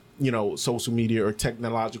away, social media or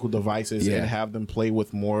technological devices and have them play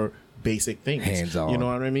with more basic things. Hands on. You know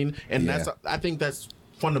what I mean? And I think that's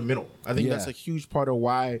fundamental. I think that's a huge part of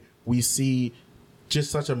why we see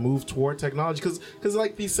just such a move toward technology, because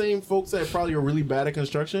like these same folks that probably are really bad at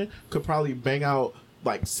construction could probably bang out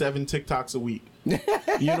like 7 TikToks a week. You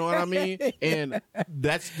know what I mean? And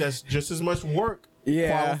that's just as much work.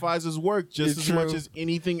 Qualifies as work just as much as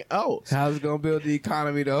anything else. How's it gonna build the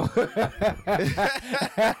economy though?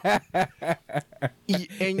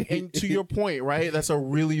 and to your point, right? That's a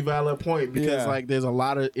really valid point, because like there's a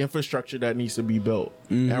lot of infrastructure that needs to be built,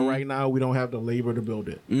 and right now we don't have the labor to build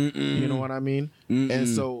it. You know what I mean? And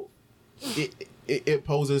so it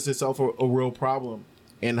poses itself a real problem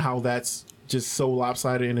in how that's just so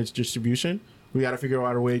lopsided in its distribution, we got to figure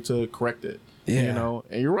out a way to correct it. Yeah. You know,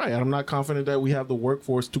 and you're right. I'm not confident that we have the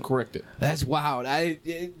workforce to correct it. That's wild.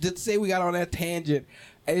 To say we got on that tangent,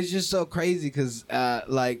 it's just so crazy because,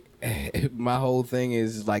 like, my whole thing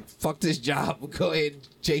is like, fuck this job. Go ahead and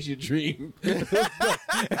chase your dream.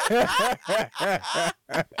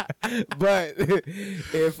 But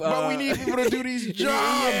we need people to do these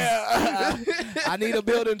jobs. Yeah, I need a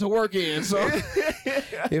building to work in. So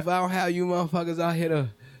if I don't have you motherfuckers out here to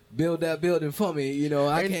build that building for me, you know,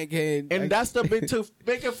 I can't. And that's the big, to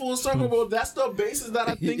make it full circle, bro. That's the basis that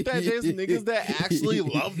I think that there's niggas that actually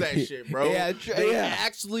love that shit, bro. Yeah, they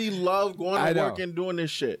actually love going to work and doing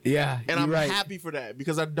this shit. Yeah, and I'm happy for that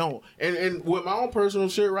because I don't. And with my own personal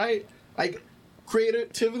shit, right? Like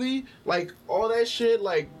creativity, like all that shit,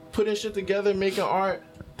 like putting shit together, making art,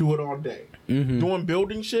 do it all day. Doing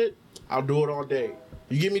building shit, I'll do it all day.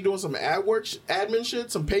 You get me doing some admin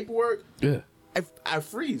shit, some paperwork. Yeah. I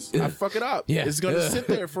freeze. I fuck it up. Yeah. It's going to sit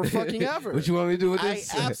there for fucking ever. What you want me to do with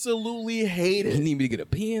this? I absolutely hate it. You need me to get a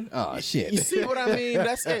pen? Oh, shit. You see what I mean?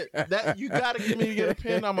 That's it. You got to get me to get a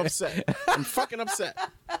pen. I'm upset. I'm fucking upset.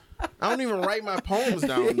 I don't even write my poems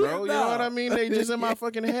down, bro. You know what I mean? They just in my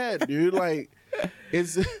fucking head, dude. Like,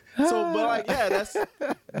 it's so, but like, yeah,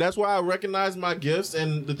 that's why I recognize my gifts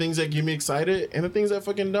and the things that get me excited and the things that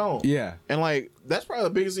fucking don't. Yeah. And like, that's probably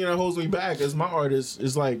the biggest thing that holds me back as my artist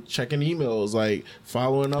is like checking emails, like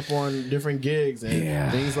following up on different gigs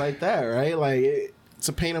and things like that, right? Like, it's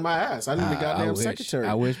a pain in my ass. I need a goddamn secretary.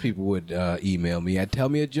 I wish people would email me. Tell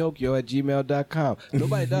me a joke, @gmail.com.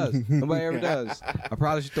 Nobody does. Nobody ever does. I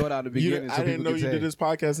probably should throw it out at the beginning. I didn't know you did this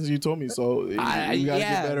podcast since you told me. So you got to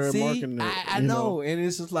get better at marketing it. I know. And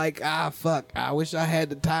it's just like, fuck. I wish I had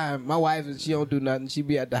the time. My wife, she don't do nothing. She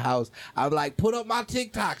be at the house. I'm like, put up my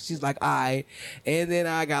TikTok. She's like, all right. And then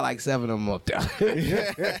I got like 7 of them up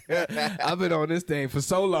there. I've been on this thing for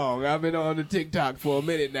so long. I've been on the TikTok for a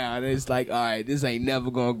minute now. And it's like, all right, this ain't never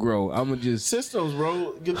gonna grow. I'm gonna just systems,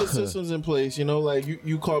 bro. Get the systems in place. You know, like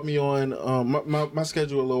you caught me on my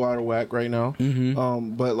schedule a little out of whack right now.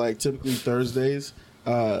 But like typically Thursdays,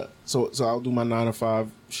 so I'll do my 9 to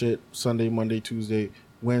 5 shit Sunday, Monday, Tuesday,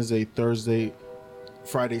 Wednesday, Thursday,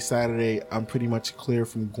 Friday, Saturday. I'm pretty much clear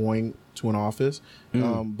from going to an office.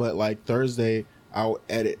 But like Thursday, I'll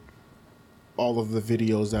edit all of the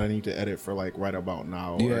videos that I need to edit for like right about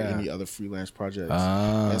now or any other freelance projects.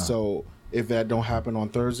 And so if that don't happen on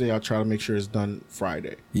Thursday, I'll try to make sure it's done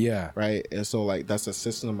Friday. Yeah. Right? And so, like, that's a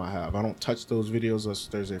system I have. I don't touch those videos on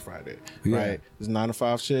Thursday, Friday. Yeah. Right? It's 9 to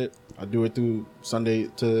 5 shit. I do it through Sunday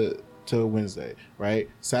to Wednesday. Right?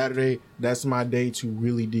 Saturday, that's my day to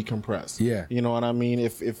really decompress. Yeah. You know what I mean?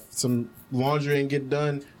 If some laundry ain't get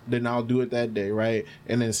done, then I'll do it that day. Right?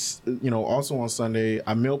 And then, you know, also on Sunday,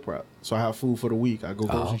 I meal prep. So I have food for the week. I go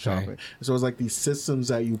grocery shopping. So it's like these systems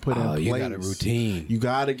that you put in place. You got a routine. You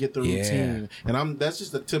got to get the routine. And that's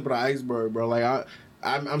just the tip of the iceberg, bro. Like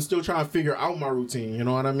I'm still trying to figure out my routine. You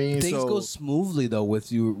know what I mean? Things go smoothly though with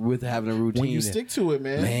having a routine. When you stick to it,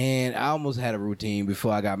 man. Man, I almost had a routine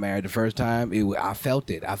before I got married the first time. I felt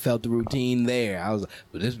it. I felt the routine there.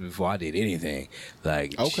 But this was before I did anything.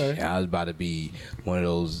 Like, I was about to be one of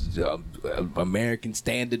those American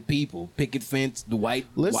standard people. Picket fence, the wife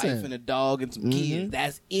and a dog and some kids.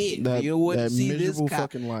 That's it. You know what? That miserable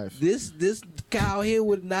fucking life. This cow here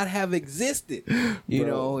would not have existed. You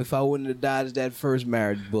know, if I wouldn't have dodged that first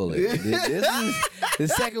marriage bullet. The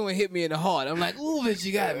second one hit me in the heart. I'm like, ooh, bitch,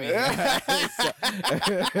 you got me.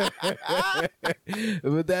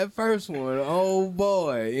 But that first one, oh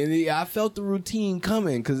boy. And I felt the routine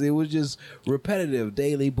coming because it was just repetitive,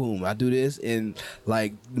 daily boom. I do this and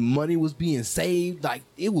like the money was being saved. Like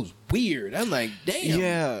it was weird. I'm like, damn.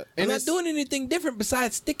 Yeah. I'm not doing anything different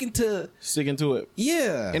besides sticking to it.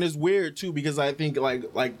 Yeah. And it's weird too because I think like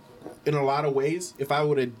in a lot of ways, if I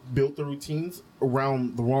would have built the routines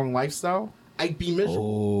around the wrong lifestyle, I'd be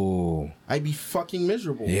miserable. Oh. I'd be fucking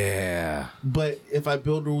miserable. Yeah. But if I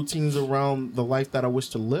build routines around the life that I wish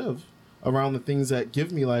to live, around the things that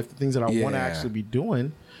give me life, the things that I want to actually be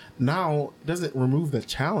doing, now it doesn't remove the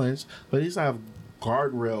challenge, but at least I have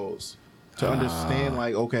guardrails to understand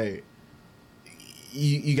like, okay,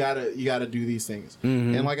 you gotta do these things.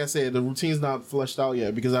 And like I said, the routine's not fleshed out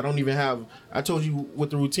yet because I don't even have, I told you what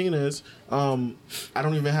the routine is. I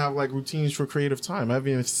don't even have like routines for creative time. I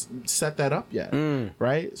haven't even set that up yet.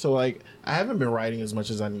 Right? So like I haven't been writing as much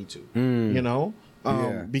as I need to, you know?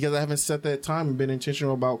 Because I haven't set that time and been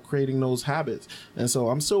intentional about creating those habits. And so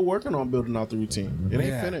I'm still working on building out the routine. It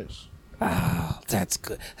ain't finished. That's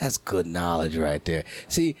good. That's good knowledge right there.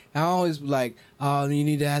 See, I always like, oh, you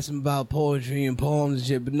need to ask him about poetry and poems and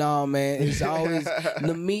shit. But no, man, it's always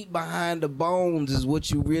the meat behind the bones is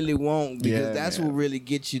what you really want, because that's what really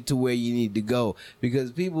gets you to where you need to go.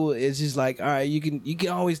 Because people, it's just like, all right, you can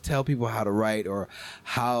always tell people how to write or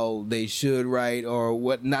how they should write or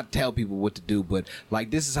what. Not tell people what to do, but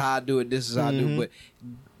like, this is how I do it. This is how I do it.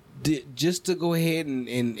 But just to go ahead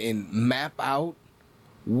and map out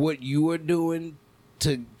what you are doing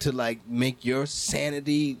to like make your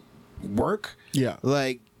sanity work,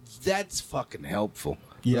 like, that's fucking helpful.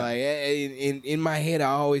 Like, in my head,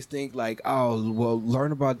 I always think like, oh, well,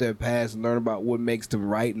 learn about their past and learn about what makes them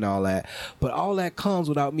right and all that. But all that comes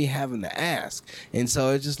without me having to ask. And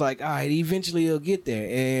so it's just like, all right, eventually it'll get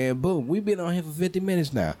there. And boom, we've been on here for 50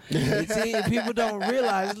 minutes now. See, people don't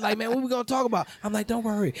realize, it's like, man, what we going to talk about? I'm like, don't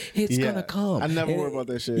worry, it's going to come. I never worry about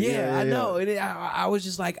that shit. I know. And I was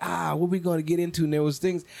just like, what we going to get into? And there was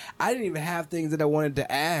things, I didn't even have things that I wanted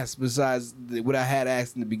to ask besides what I had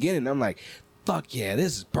asked in the beginning. I'm like, fuck yeah,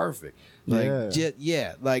 this is perfect. Like,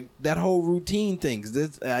 like that whole routine thing.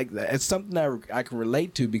 It's something I can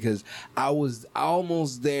relate to, because I was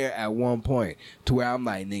almost there at one point to where I'm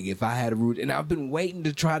like, nigga, if I had a routine, and I've been waiting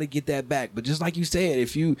to try to get that back. But just like you said,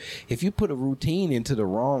 if you put a routine into the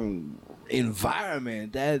wrong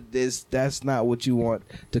environment, that's not what you want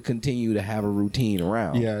to continue to have a routine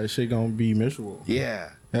around. Yeah, shit gonna be miserable.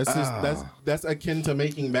 Yeah. That's just that's akin to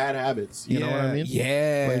making bad habits. You know what I mean?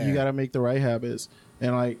 Yeah. Like, you gotta make the right habits,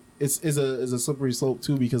 and like it's a slippery slope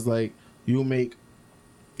too, because like you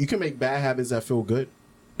can make bad habits that feel good.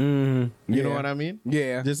 You know what I mean?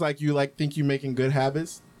 Yeah. Just like you think you're making good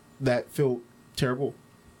habits that feel terrible.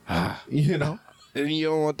 You know? And you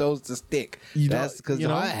don't want those to stick. That's because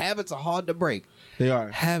habits are hard to break. They are.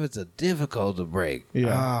 Habits are difficult to break.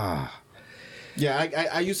 Yeah. Yeah,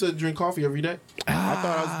 I used to drink coffee every day. I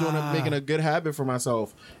thought I was making a good habit for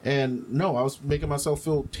myself, and no, I was making myself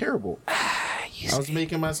feel terrible. I was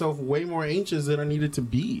making myself way more anxious than I needed to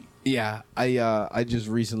be. Yeah, I just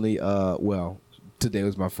recently, today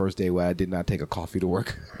was my first day where I did not take a coffee to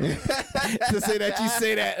work. To say that you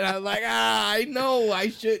say that, and I was like, I know I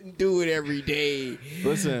shouldn't do it every day.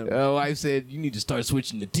 Listen, wife said you need to start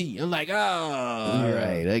switching to tea. I'm like, all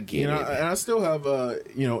right, I get it. And I still have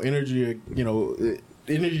energy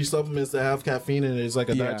supplements that have caffeine in it. It's like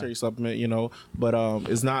a dietary supplement, but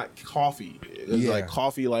it's not coffee. It's like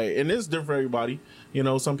coffee, and it's different for everybody.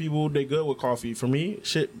 Some people, they good with coffee. For me,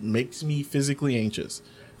 shit makes me physically anxious.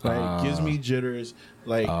 Like, gives me jitters.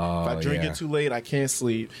 Like, if I drink it too late, I can't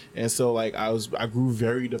sleep. And so, like, I grew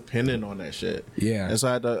very dependent on that shit. Yeah. And so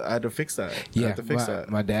I had to fix that. I had to fix that.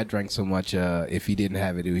 My dad drank so much, if he didn't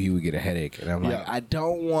have it, he would get a headache. And I'm like, I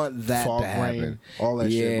don't want that to happen. Brain, all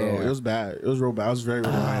that shit, bro. It was bad. It was real bad. I was very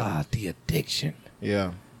reliant. The addiction.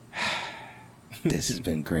 Yeah. This has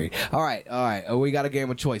been great. All right. We got a game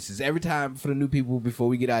of choices. Every time for the new people, before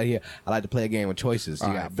we get out of here, I like to play a game of choices. You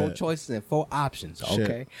got 4 choices and 4 options.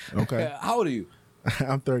 Okay. Okay. How old are you?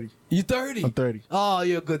 I'm 30. You 30? I'm 30. Oh,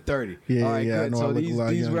 you're a good 30. Yeah. All right, yeah. good. So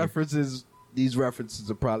these references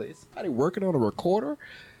are probably, is somebody working on a recorder?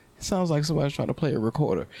 It sounds like somebody's trying to play a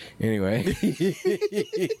recorder. Anyway.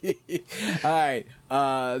 All right.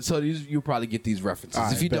 So you'll probably get these references.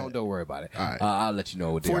 Right, if you don't worry about it. All right. I'll let you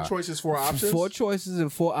know what they 4 are. 4 choices, 4 options? 4 choices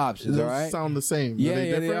and 4 options, all right? Sound the same.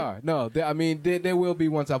 Yeah, they are. No, there will be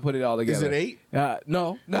once I put it all together. Is it 8?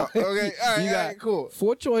 No. Okay, all right, you got cool.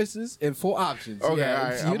 4 choices and 4 options. Okay, yeah, all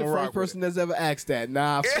right. You're the first person that's ever asked that.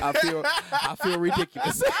 Nah, I feel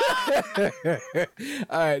ridiculous.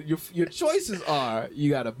 All right, your choices are: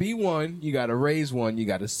 you got to be one, you got to raise one, you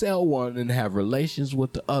got to sell one, and have relations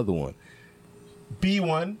with the other one. Be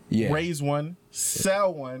one, raise one,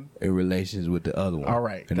 sell one, in relations with the other one. All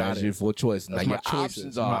right, and that's your 4 choices. Now your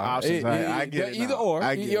options are my options. I get it. Either or.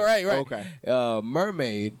 You're right. Okay.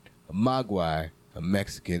 Mermaid, a Mogwai, a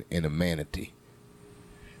Mexican, and a manatee.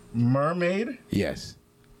 Mermaid? Yes.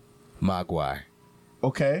 Mogwai.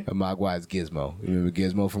 Okay. A Mogwai is Gizmo. You remember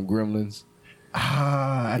Gizmo from Gremlins?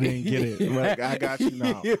 I didn't get it. Like, I got you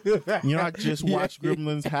now. I just watched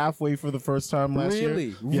Gremlins halfway for the first time last year.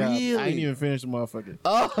 Yeah, really? I didn't even finish the motherfucker.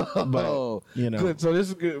 Oh, but, good. So this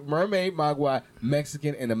is good. Mermaid, Mogwai,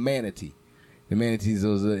 Mexican, and a manatee. The manatees,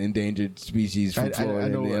 those are endangered species from Florida. I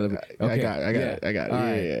know. I got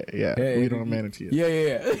it. Yeah. We don't know manatee.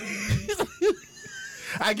 Yeah.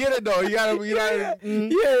 I get it though. You gotta.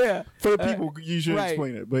 Yeah. For the people, you should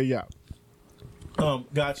explain it. But yeah.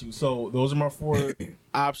 Got you. So those are my 4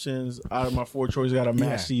 options out of my 4 choices. Got to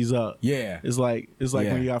match these up. Yeah. It's like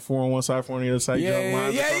when you got 4 on one side, 4 on the other side. Yeah.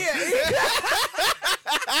 Yes,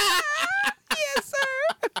 sir.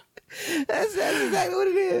 That's That's exactly what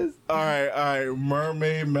it is. All right.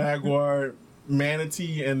 Mermaid, Magwar,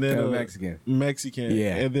 Manatee, and then Mexican.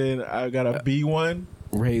 Yeah. And then I got a B1.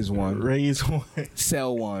 Raise one.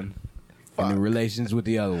 Sell one. Fuck. And then relations with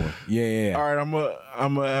the other one. Yeah. All right, I'm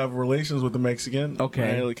gonna have relations with the Mexican.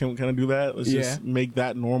 Okay. Right, can I do that? Let's just make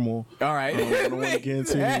that normal. All right. I don't want to get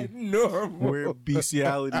into weird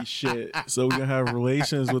bestiality shit. So we're gonna have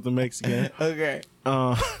relations with the Mexican. Okay.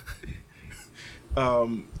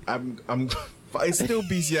 It's still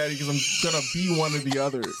bestiality because I'm gonna be one of the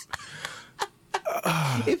others.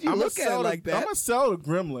 If you look at it like that, I'm gonna sell the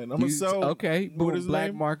gremlin. I'm gonna sell. Okay, what is his black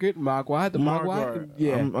name? market, Magwar, the Magwar.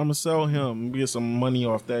 Yeah, I'm gonna sell him. Get some money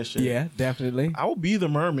off that shit. Yeah, definitely. I will be the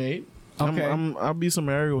mermaid. Okay, I'll be some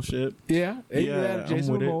aerial shit. Yeah,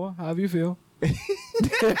 Jason Momoa. How do you feel?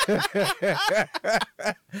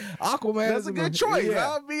 Aquaman. That's a good choice. Yeah.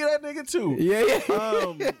 I'll be that nigga too.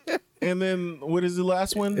 Yeah. And then what is the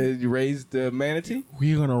last one? You raised the manatee.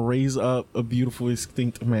 We're gonna raise up a beautiful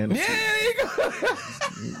extinct manatee. Yeah, there you go.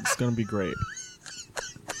 It's gonna be great.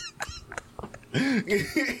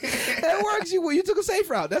 That works. You took a safe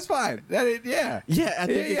route. That's fine. Yeah. I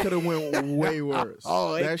think it could have went way worse.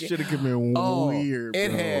 That should have been weird.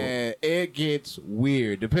 It gets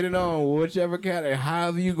weird depending on whichever category,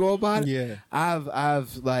 however you go about it. Yeah,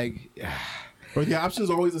 I've like. Are the options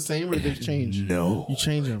always the same or they change? No. You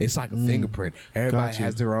change them. It's like a fingerprint. Everybody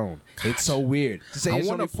has their own. It's so weird. To say I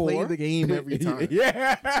want to play the game every time.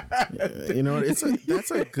 You know, that's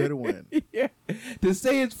a good one. Yeah. To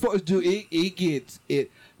say it's for, dude, it gets it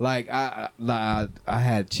like I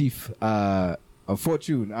had Chief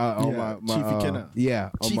Fortune on my Chief Ikena.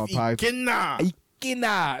 on my podcast.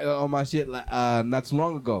 Ikena on my shit not too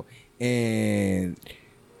long ago. And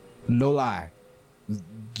no lie.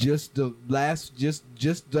 Just the last, just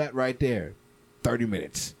that right there, 30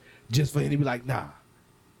 minutes, just for him to be like, nah.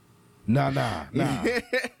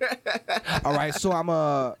 All right, so I'm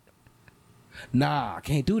nah, I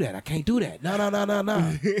can't do that.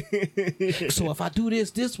 No. So if I do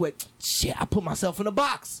this way, shit, I put myself in a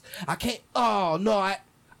box. I can't. Oh no,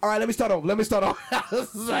 all right, let me start off. I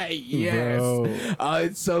was like, yes.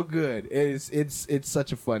 It's so good. It's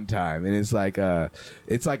such a fun time, and it's like a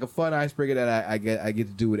fun icebreaker that I get to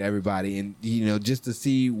do with everybody, and just to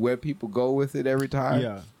see where people go with it every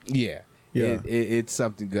time. Yeah. It's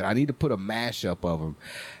something good. I need to put a mashup of them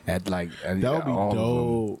at that would be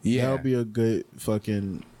dope. Yeah, that would be a good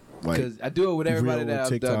fucking. Because I do it with everybody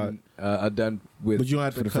that I've done with. But you don't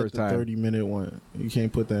have to cut the 30-minute one. You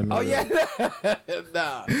can't put that in there. Oh, yeah.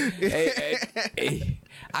 Nah. Hey,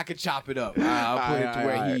 I could chop it up. I'll put it to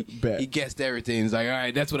where he guessed everything. He's like, all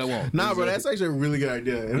right, that's what I want. Nah, bro, that's actually a really good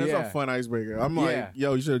idea. And that's a fun icebreaker. I'm like,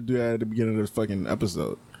 yo, you should do that at the beginning of this fucking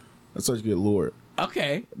episode. That's such a good lure.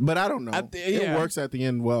 Okay. But I don't know. It works at the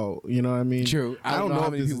end well. You know what I mean? True. I don't know how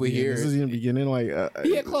many people hear it. This is in the beginning.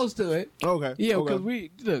 Close to it. Okay. Yeah, because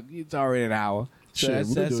it's already an hour. So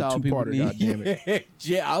shit, that's all people need. Goddammit. Hey,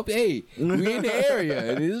 we in the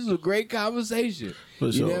area, and this is a great conversation.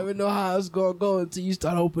 You never know how it's gonna go until you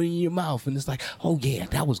start opening your mouth, and it's like, oh yeah,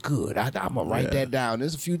 that was good. I'm gonna write that down.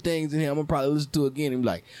 There's a few things in here I'm gonna probably listen to again and be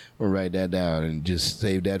like, I'm gonna write that down and just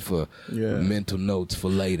save that for mental notes for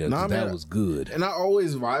later. That was good. And I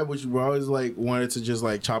always vibe with you. I always wanted to just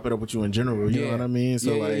chop it up with you in general. You know what I mean?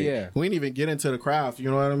 So we didn't even get into the craft. You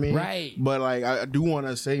know what I mean? Right. But I do want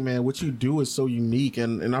to say, man, what you do is so unique,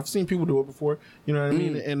 and I've seen people do it before. You know what I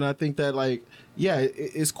mean? And I think that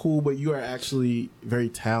it's cool, but you are actually very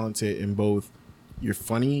talented in both. You're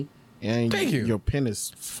funny and your pen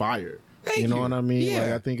is fire. You know what I mean?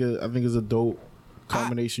 Yeah. I think it's a dope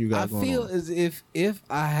combination you got going on. I feel as if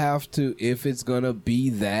if it's gonna be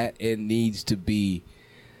that, it needs to be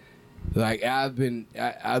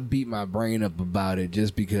I beat my brain up about it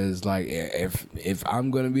just because if I'm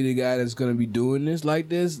gonna be the guy that's gonna be doing this like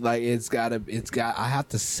this, I have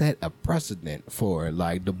to set a precedent for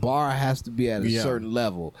it. The bar has to be at a certain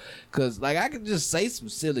level, because I can just say some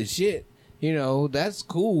silly shit, that's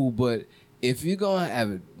cool, but if you're gonna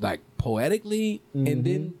have it poetically and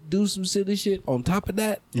then do some silly shit on top of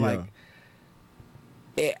that,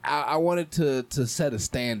 I wanted to set a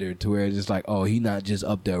standard to where it's just he not just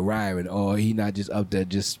up there rhyming, or he not just up there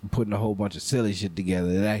just putting a whole bunch of silly shit together.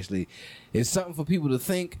 It actually is something for people to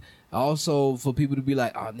think, also for people to be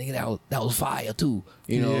like, oh nigga, that was fire too,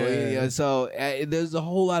 So there's a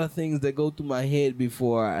whole lot of things that go through my head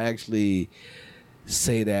before I actually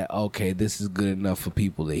say that, okay, this is good enough for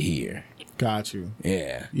people to hear. Got you.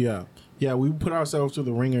 Yeah, we put ourselves to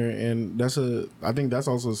the ringer, and I think that's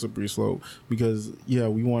also a slippery slope, because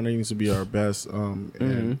we want things to be our best,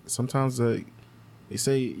 and sometimes they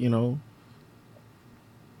say,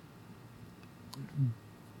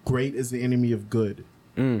 great is the enemy of good.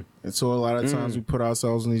 And so a lot of times we put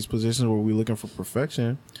ourselves in these positions where we're looking for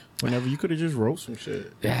perfection whenever you could have just wrote some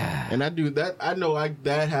shit. Yeah. And I know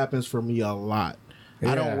that happens for me a lot.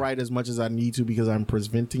 Yeah. I don't write as much as I need to because I'm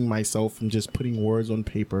preventing myself from just putting words on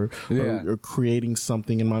paper or creating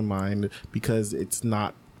something in my mind because it's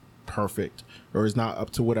not perfect or it's not up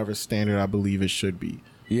to whatever standard I believe it should be.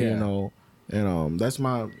 Yeah. You know, and that's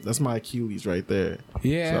my Achilles right there.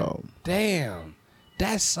 Yeah. So. Damn.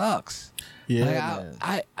 That sucks. Yeah.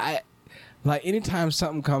 Like, I like anytime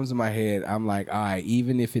something comes to my head, I'm like, all right,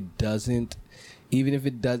 even if it doesn't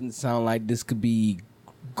sound like this could be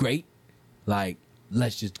great, like,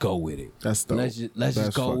 let's just go with it. That's dope. Let's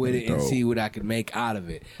just go with it and see what I can make out of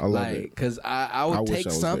it. I love it. Because I would take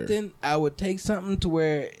something. I would take something to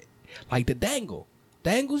where, like the dangle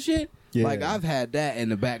shit. Yeah. Like I've had that in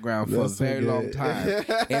the background for a very long time,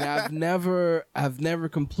 and I've never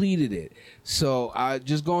completed it. So I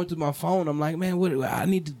just going through my phone. I'm like, man, I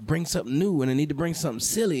need to bring something new, and I need to bring something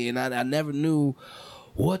silly, and I never knew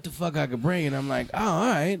what the fuck I could bring. And I'm like, oh, all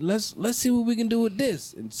right, let's see what we can do with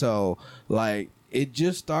this. And so like. It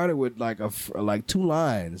just started with like 2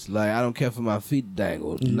 lines. Like, I don't care for my feet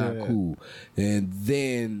dangled. Not cool. And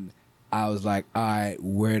then I was like, all right,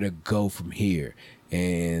 where to go from here?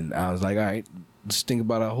 And I was like, all right, just think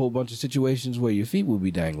about a whole bunch of situations where your feet will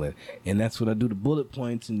be dangling. And that's when I do the bullet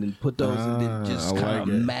points and then put those and then just kind of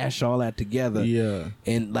mash all that together. Yeah.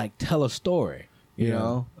 And like tell a story. You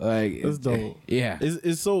know? Like, it's dope. Yeah.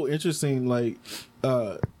 It's so interesting, like,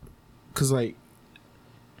 because like,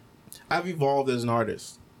 I've evolved as an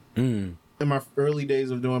artist. In my early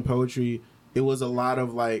days of doing poetry, it was a lot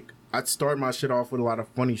of like, I'd start my shit off with a lot of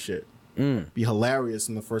funny shit. Be hilarious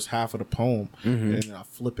in the first half of the poem, and then I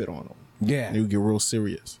flip it on them. Yeah. And it would get real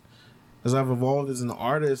serious. As I've evolved as an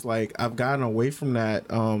artist, like, I've gotten away from that,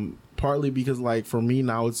 partly because, like, for me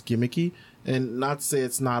now it's gimmicky. And not to say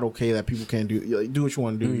it's not okay that people can't do what you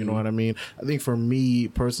want to do, you know what I mean? I think for me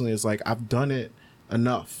personally, it's like, I've done it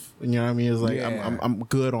enough. You know what I mean? It's like I'm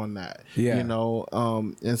good on that. Yeah. You know,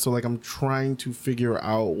 and so like I'm trying to figure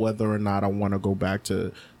out whether or not I want to go back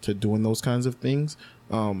to doing those kinds of things.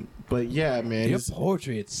 But yeah, man, your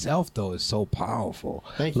poetry itself though is so powerful.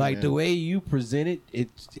 Thank you, like man. The way you present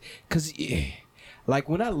it's because like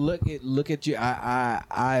when I look at you,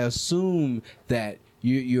 I assume that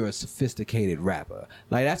you're a sophisticated rapper.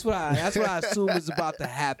 Like that's what I assume is about to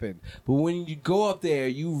happen. But when you go up there,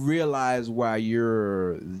 you realize why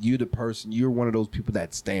you're the person. You're one of those people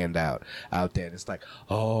that stand out there. And it's like,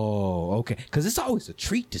 oh, okay, because it's always a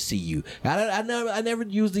treat to see you. I never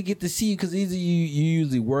usually get to see you because either you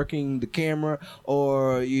usually working the camera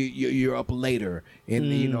or you're up later, and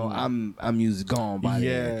you know I'm usually gone by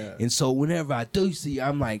then. And so whenever I do see you,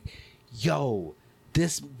 I'm like, yo.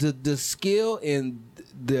 The skill and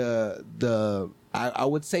I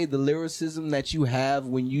would say the lyricism that you have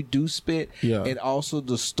when you do spit, and also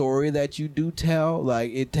the story that you do tell,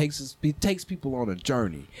 like it takes people on a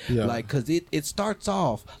journey, like because it starts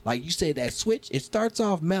off like you say that switch. It starts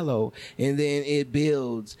off mellow and then it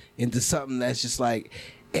builds into something that's just like.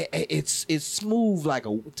 It's smooth like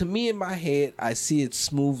to me in my head I see it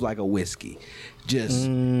smooth like a whiskey, just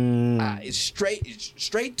it's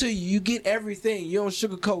straight to you. You get everything. You don't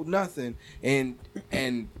sugarcoat nothing, and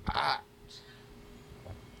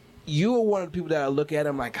you are one of the people that I look at.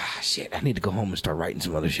 I'm like, shit, I need to go home and start writing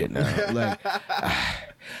some other shit now.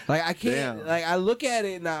 like I can't. Damn. Like I look at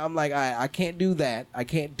it now, I'm like, I can't do that. I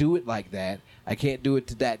can't do it like that. I can't do it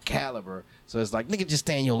to that caliber. So it's like, nigga, just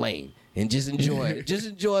stay in your lane. And just enjoy it. Just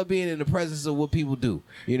enjoy being in the presence of what people do.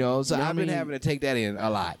 You know? So I've been having to take that in a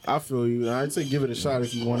lot. I feel you. I'd say give it a shot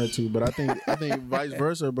if you wanted to. But I think vice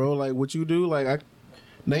versa, bro. Like what you do, like I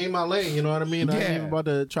name my lane, you know what I mean? I ain't even about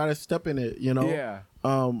to try to step in it, you know? Yeah.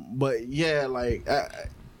 But yeah, like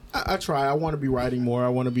I try. I want to be writing more. I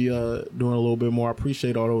want to be doing a little bit more. I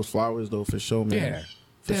appreciate all those flowers though, for sure, man. Yeah.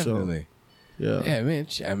 For definitely. Sure. Yeah, man.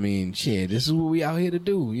 I mean, shit, this is what we out here to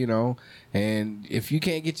do, you know? And if you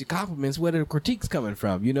can't get your compliments, where the critiques coming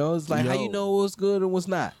from, you know? It's like, how you know what's good and what's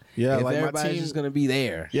not? Yeah, if like everybody's my team, just going to be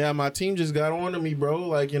there. Yeah, my team just got on to me, bro.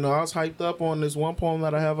 Like, you know, I was hyped up on this one poem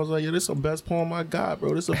that I have. I was like, this is the best poem I got,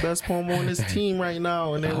 bro. This is the best poem on this team right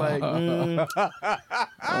now. And they're like, I don't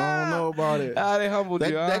know about it. They humbled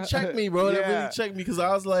you, That checked me, bro. That really checked me because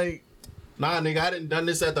I was like, nah, nigga, I didn't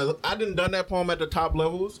done that poem at the top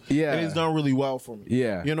levels. Yeah. And it's done really well for me.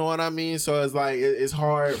 Yeah. You know what I mean? So it's like, it's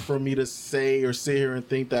hard for me to say or sit here and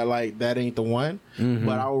think that like, that ain't the one,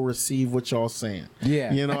 but I will receive what y'all saying.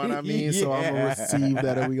 Yeah. You know what I mean? So I'm gonna receive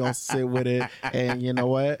that and we gonna sit with it. And you know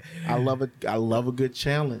what? I love a good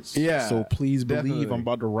challenge. Yeah. So please believe I'm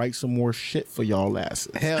about to write some more shit for y'all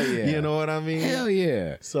asses. Hell yeah. You know what I mean? Hell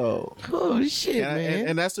yeah. So holy shit, man.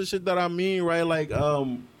 And that's the shit that I mean, right? Like,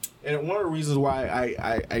 and one of the reasons why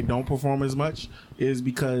I don't perform as much is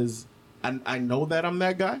because I know that I'm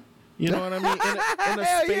that guy. You know what I mean? In a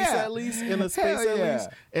space at least. In a space at least.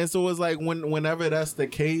 And so it's like whenever that's the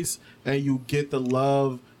case and you get the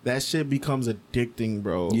love, that shit becomes addicting,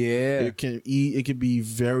 bro. Yeah. It can be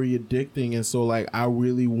very addicting. And so like I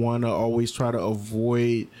really wanna always try to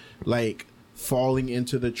avoid like falling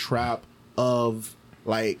into the trap of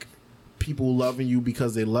like people loving you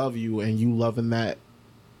because they love you and you loving that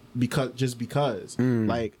because.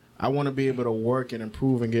 Like I want to be able to work and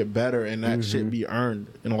improve and get better, and that shit be earned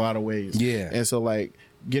in a lot of ways. Yeah. And so like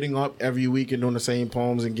getting up every week and doing the same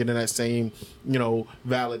poems and getting that same,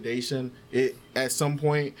 validation, it at some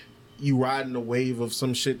point you riding the wave of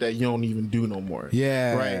some shit that you don't even do no more.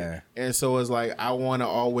 Yeah. Right. And so it's like I want to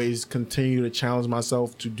always continue to challenge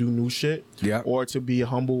myself to do new shit. Yeah. Or to be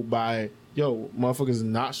humbled by, motherfuckers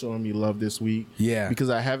not showing me love this week. Yeah.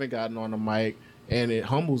 Because I haven't gotten on the mic. And it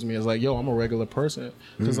humbles me. It's like, I'm a regular person.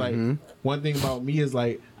 Because like one thing about me is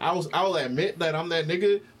like I'll admit that I'm that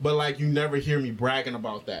nigga, but like you never hear me bragging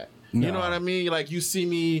about that. No. You know what I mean? Like you see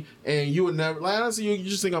me and you would never, like honestly, you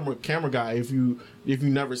just think I'm a camera guy if you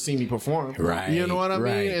never see me perform. Right. You know what I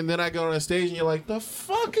mean? And then I go on the stage and you're like, the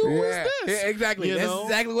fuck who is this? Yeah, exactly. That's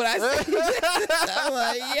exactly what I said. I'm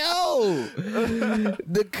like,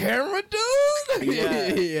 the camera dude?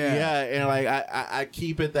 Yeah. And like I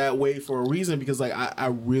keep it that way for a reason because like I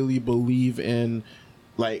really believe in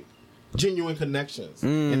like genuine connections,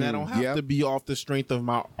 and I don't have to be off the strength of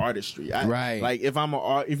my artistry. Right. Like if I'm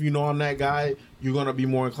I'm that guy, you're gonna be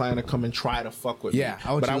more inclined to come and try to fuck with me.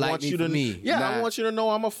 I want you to I want you to know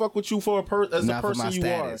I'm gonna fuck with you for as a person you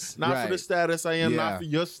status. are, not for the status I am, not for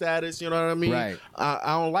your status. You know what I mean? Right.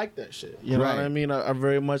 I don't like that shit. You know what I mean? I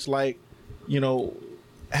very much like,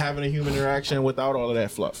 having a human interaction without all of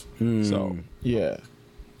that fluff. So yeah.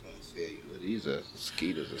 These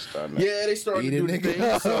mosquitoes are starting. Yeah, they starting to do the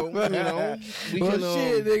thing. So shit,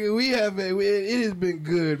 nigga, it has been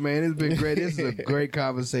good, man. It's been great. This is a great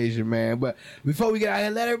conversation, man. But before we get out here,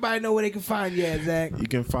 let everybody know where they can find you at, Zach. You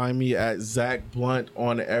can find me at Zach Blunt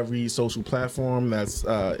on every social platform. That's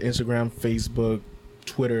Instagram, Facebook,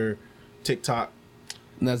 Twitter, TikTok.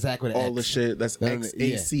 No, Zach with all X. the shit. That's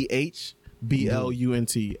XACH.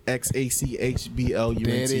 BLUNT. XACHBLUNT.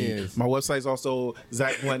 There it is. My website's also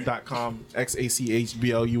zachblunt.com.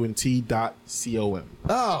 XACHBLUNT.com.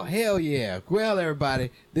 Oh, hell yeah. Well, everybody,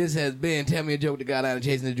 this has been Tell Me a Joke, the guy out of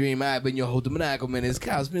Chasing the Dream. I've been your host, the Maniacal Man. It's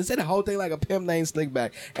Kyle Smith. Say the whole thing like a pimp named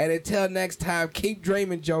Slickback. And until next time, keep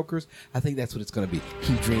dreaming, jokers. I think that's what it's going to be.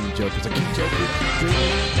 Keep dreaming, jokers. I keep joking,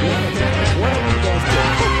 dreaming. What are we going to do?